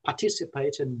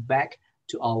participation back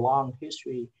to a long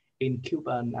history in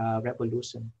Cuban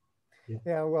revolution.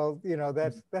 Yeah, well, you know,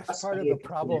 that's part of the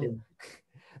problem.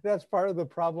 That's part of the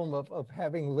problem of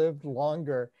having lived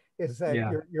longer, is that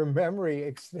your memory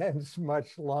extends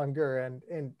much longer,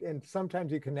 and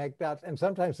sometimes you connect dots, and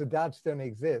sometimes the dots don't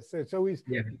exist. So it's always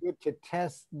good to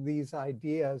test these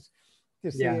ideas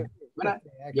to see if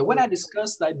when I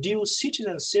discuss the dual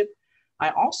citizenship, I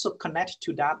also connect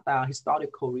to that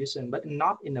historical reason, but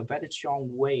not in a very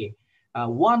strong way.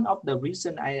 One of the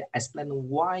reasons I explain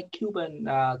why Cuban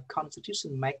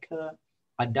constitution maker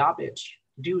adopted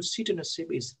dual citizenship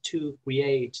is to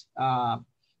create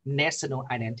national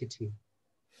identity.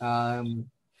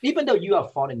 Even though you are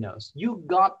foreigners, you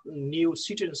got new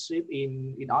citizenship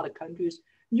in other countries,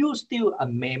 you're still a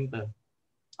member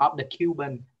of the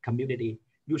Cuban community.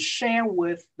 You share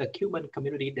with the Cuban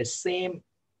community the same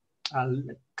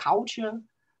culture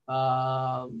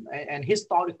and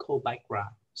historical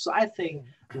background. So I think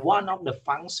one of the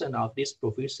functions of this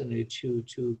provision is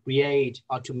to create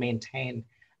or to maintain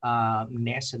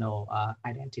national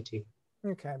identity.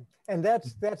 Okay, and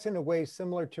that's in a way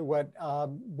similar to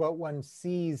what one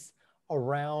sees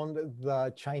around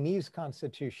the Chinese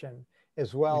constitution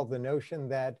as well. The notion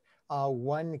that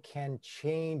one can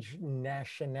change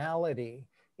nationality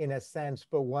in a sense,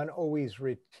 but one always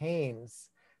retains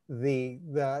the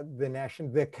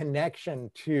connection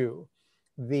to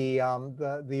the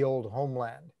old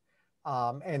homeland,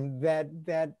 and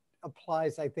that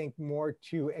applies, I think, more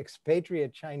to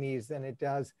expatriate Chinese than it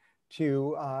does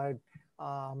to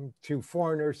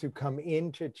foreigners who come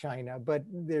into China. But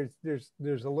there's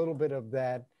a little bit of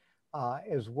that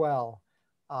as well,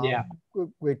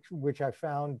 which I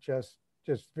found just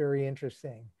very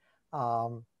interesting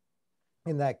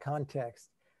in that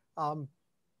context.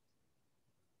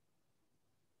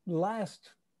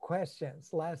 Last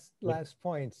questions, last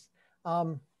points.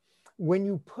 When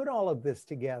you put all of this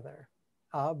together,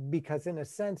 because in a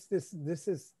sense, this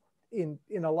is in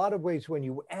a lot of ways, when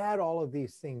you add all of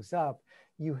these things up,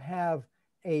 you have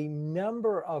a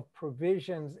number of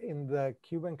provisions in the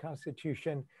Cuban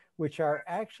Constitution which are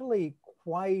actually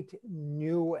quite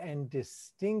new and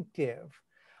distinctive.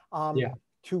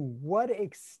 To what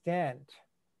extent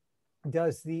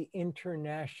does the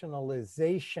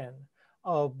internationalization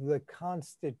of the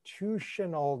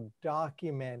constitutional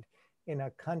document in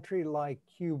a country like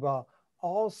Cuba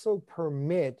also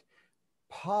permit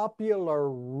popular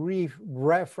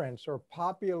reference or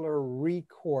popular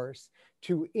recourse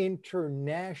to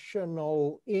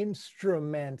international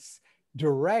instruments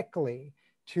directly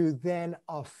to then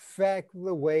affect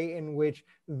the way in which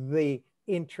the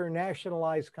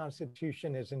internationalized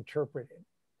constitution is interpreted?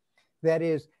 That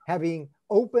is, having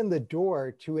opened the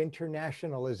door to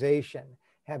internationalization,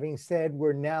 having said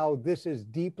this is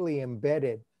deeply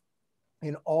embedded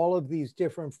in all of these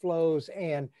different flows,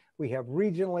 and we have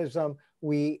regionalism,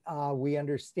 we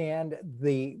understand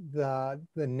the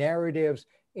narratives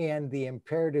and the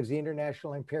imperatives, the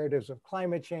international imperatives of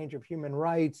climate change, of human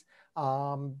rights,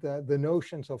 the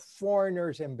notions of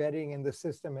foreigners embedding in the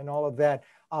system and all of that,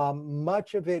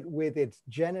 much of it with its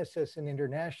genesis in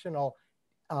international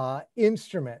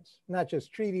instruments, not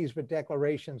just treaties, but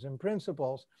declarations and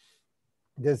principles.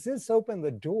 Does this open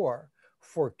the door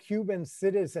for Cuban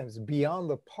citizens beyond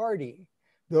the party,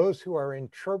 those who are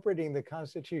interpreting the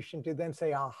Constitution, to then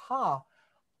say, aha,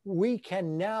 we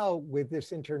can now, with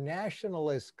this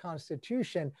internationalist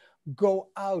constitution, go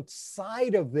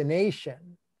outside of the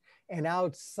nation and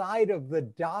outside of the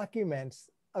documents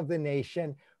of the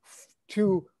nation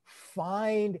to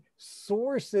find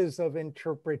sources of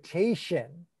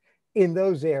interpretation in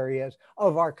those areas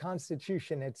of our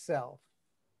Constitution itself?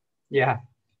 Yeah.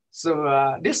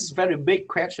 So this is a very big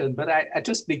question, but I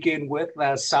just begin with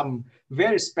some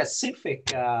very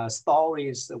specific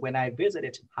stories when I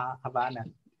visited Havana.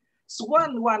 So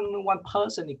one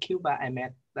person in Cuba I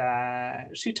met,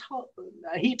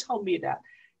 he told me that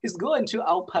he's going to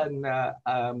open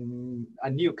a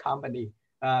new company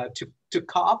to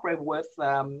cooperate with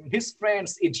his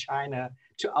friends in China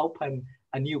to open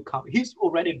a new company. He's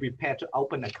already prepared to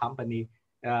open a company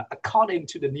according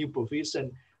to the new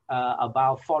provision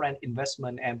about foreign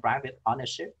investment and private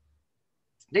ownership.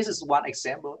 This is one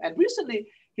example. And recently,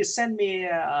 he sent me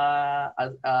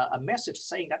a message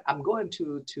saying that I'm going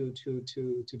to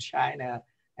China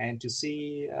and to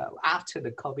see after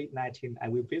the COVID-19, I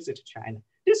will visit China.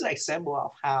 This is an example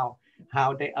of how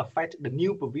they affect the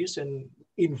new provision,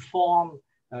 inform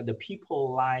the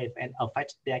people life and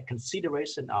affect their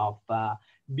consideration of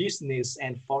business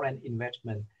and foreign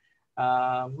investment.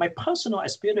 My personal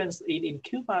experience in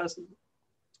Cuba is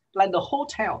like the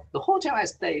hotel I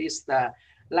stay is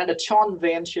like a joint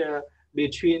venture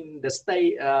between the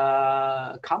state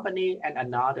company and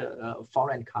another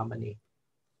foreign company.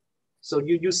 So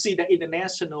you see the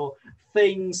international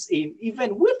things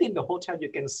even within the hotel, you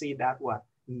can see that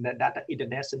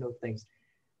international things.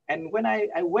 And when I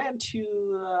went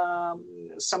to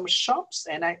some shops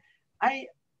and I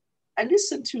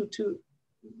listened to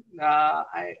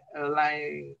like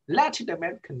Latin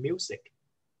American music,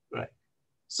 right?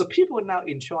 So people now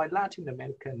enjoy Latin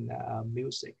American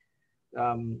music.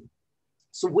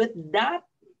 So with that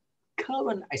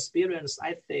current experience,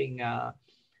 I think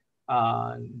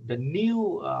the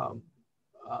new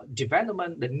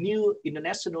development, the new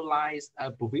internationalized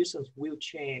provisions will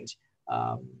change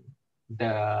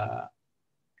the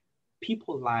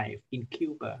people life in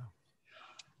Cuba.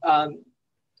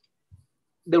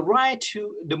 The right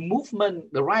to movement,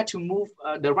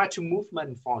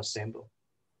 for example.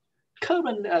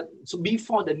 So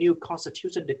before the new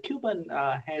constitution, the Cuban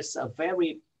has a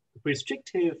very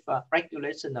restrictive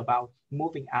regulation about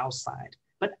moving outside.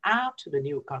 But after the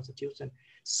new constitution,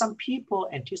 some people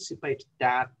anticipate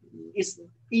that it's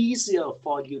easier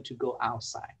for you to go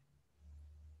outside.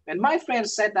 And my friend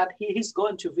said that he's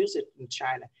going to visit in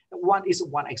China. One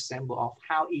example of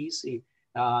how easy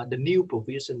the new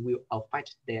provision will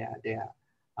affect their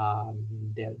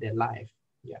life.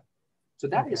 Yeah. So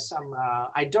that is some.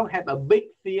 I don't have a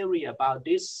big theory about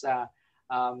this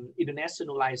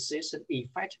internationalization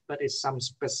effect, but it's some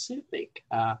specific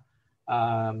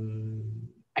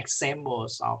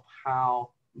examples of how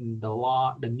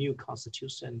the new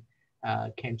constitution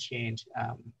can change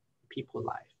people's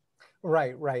life.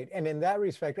 Right. And in that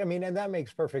respect, I mean, and that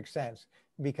makes perfect sense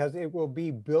because it will be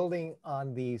building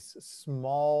on these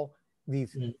small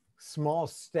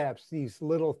steps, these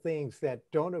little things that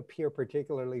don't appear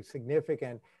particularly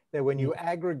significant, that when you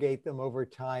aggregate them over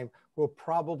time will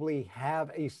probably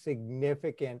have a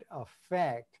significant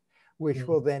effect, which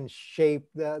will then shape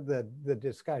the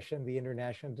discussion, the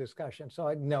international discussion. So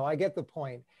I get the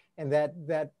point, and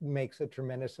that makes a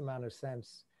tremendous amount of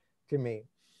sense to me.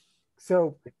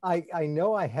 So I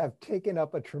know I have taken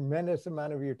up a tremendous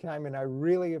amount of your time, and I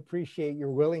really appreciate your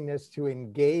willingness to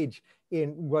engage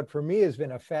in what for me has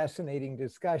been a fascinating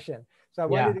discussion. So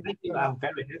I'm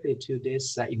very happy to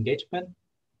this engagement.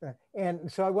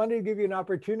 And so I wanted to give you an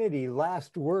opportunity,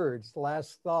 last words,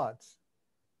 last thoughts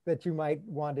that you might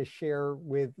want to share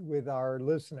with our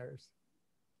listeners.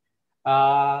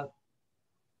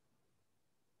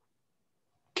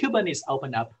 Cuban is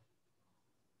open up.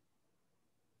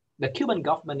 The Cuban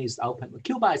government is open.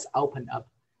 Cuba is open up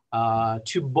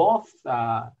to both.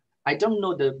 I don't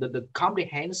know the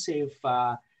comprehensive,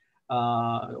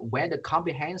 whether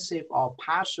comprehensive or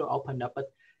partial open up,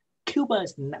 but Cuba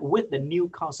is with the new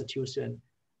constitution.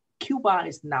 Cuba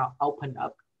is now open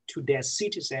up to their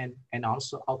citizens and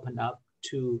also open up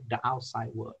to the outside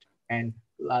world. And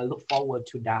look forward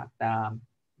to that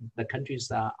the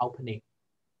country's opening.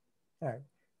 All right,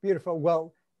 beautiful.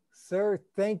 Well, Sir,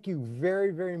 thank you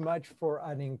very, very much for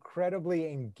an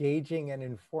incredibly engaging and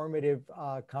informative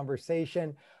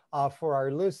conversation. For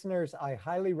our listeners, I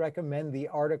highly recommend the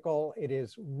article. It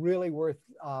is really worth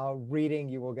reading.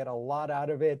 You will get a lot out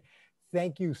of it.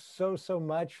 Thank you so, so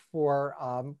much for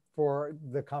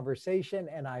the conversation,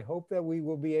 and I hope that we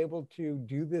will be able to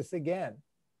do this again.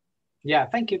 Yeah,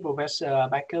 thank you, Professor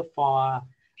Backer, for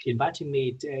inviting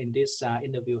me in this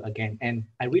interview again. And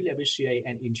I really appreciate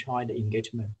and enjoy the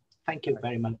engagement. Thank you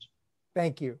very much.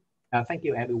 Thank you. Thank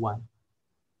you, everyone.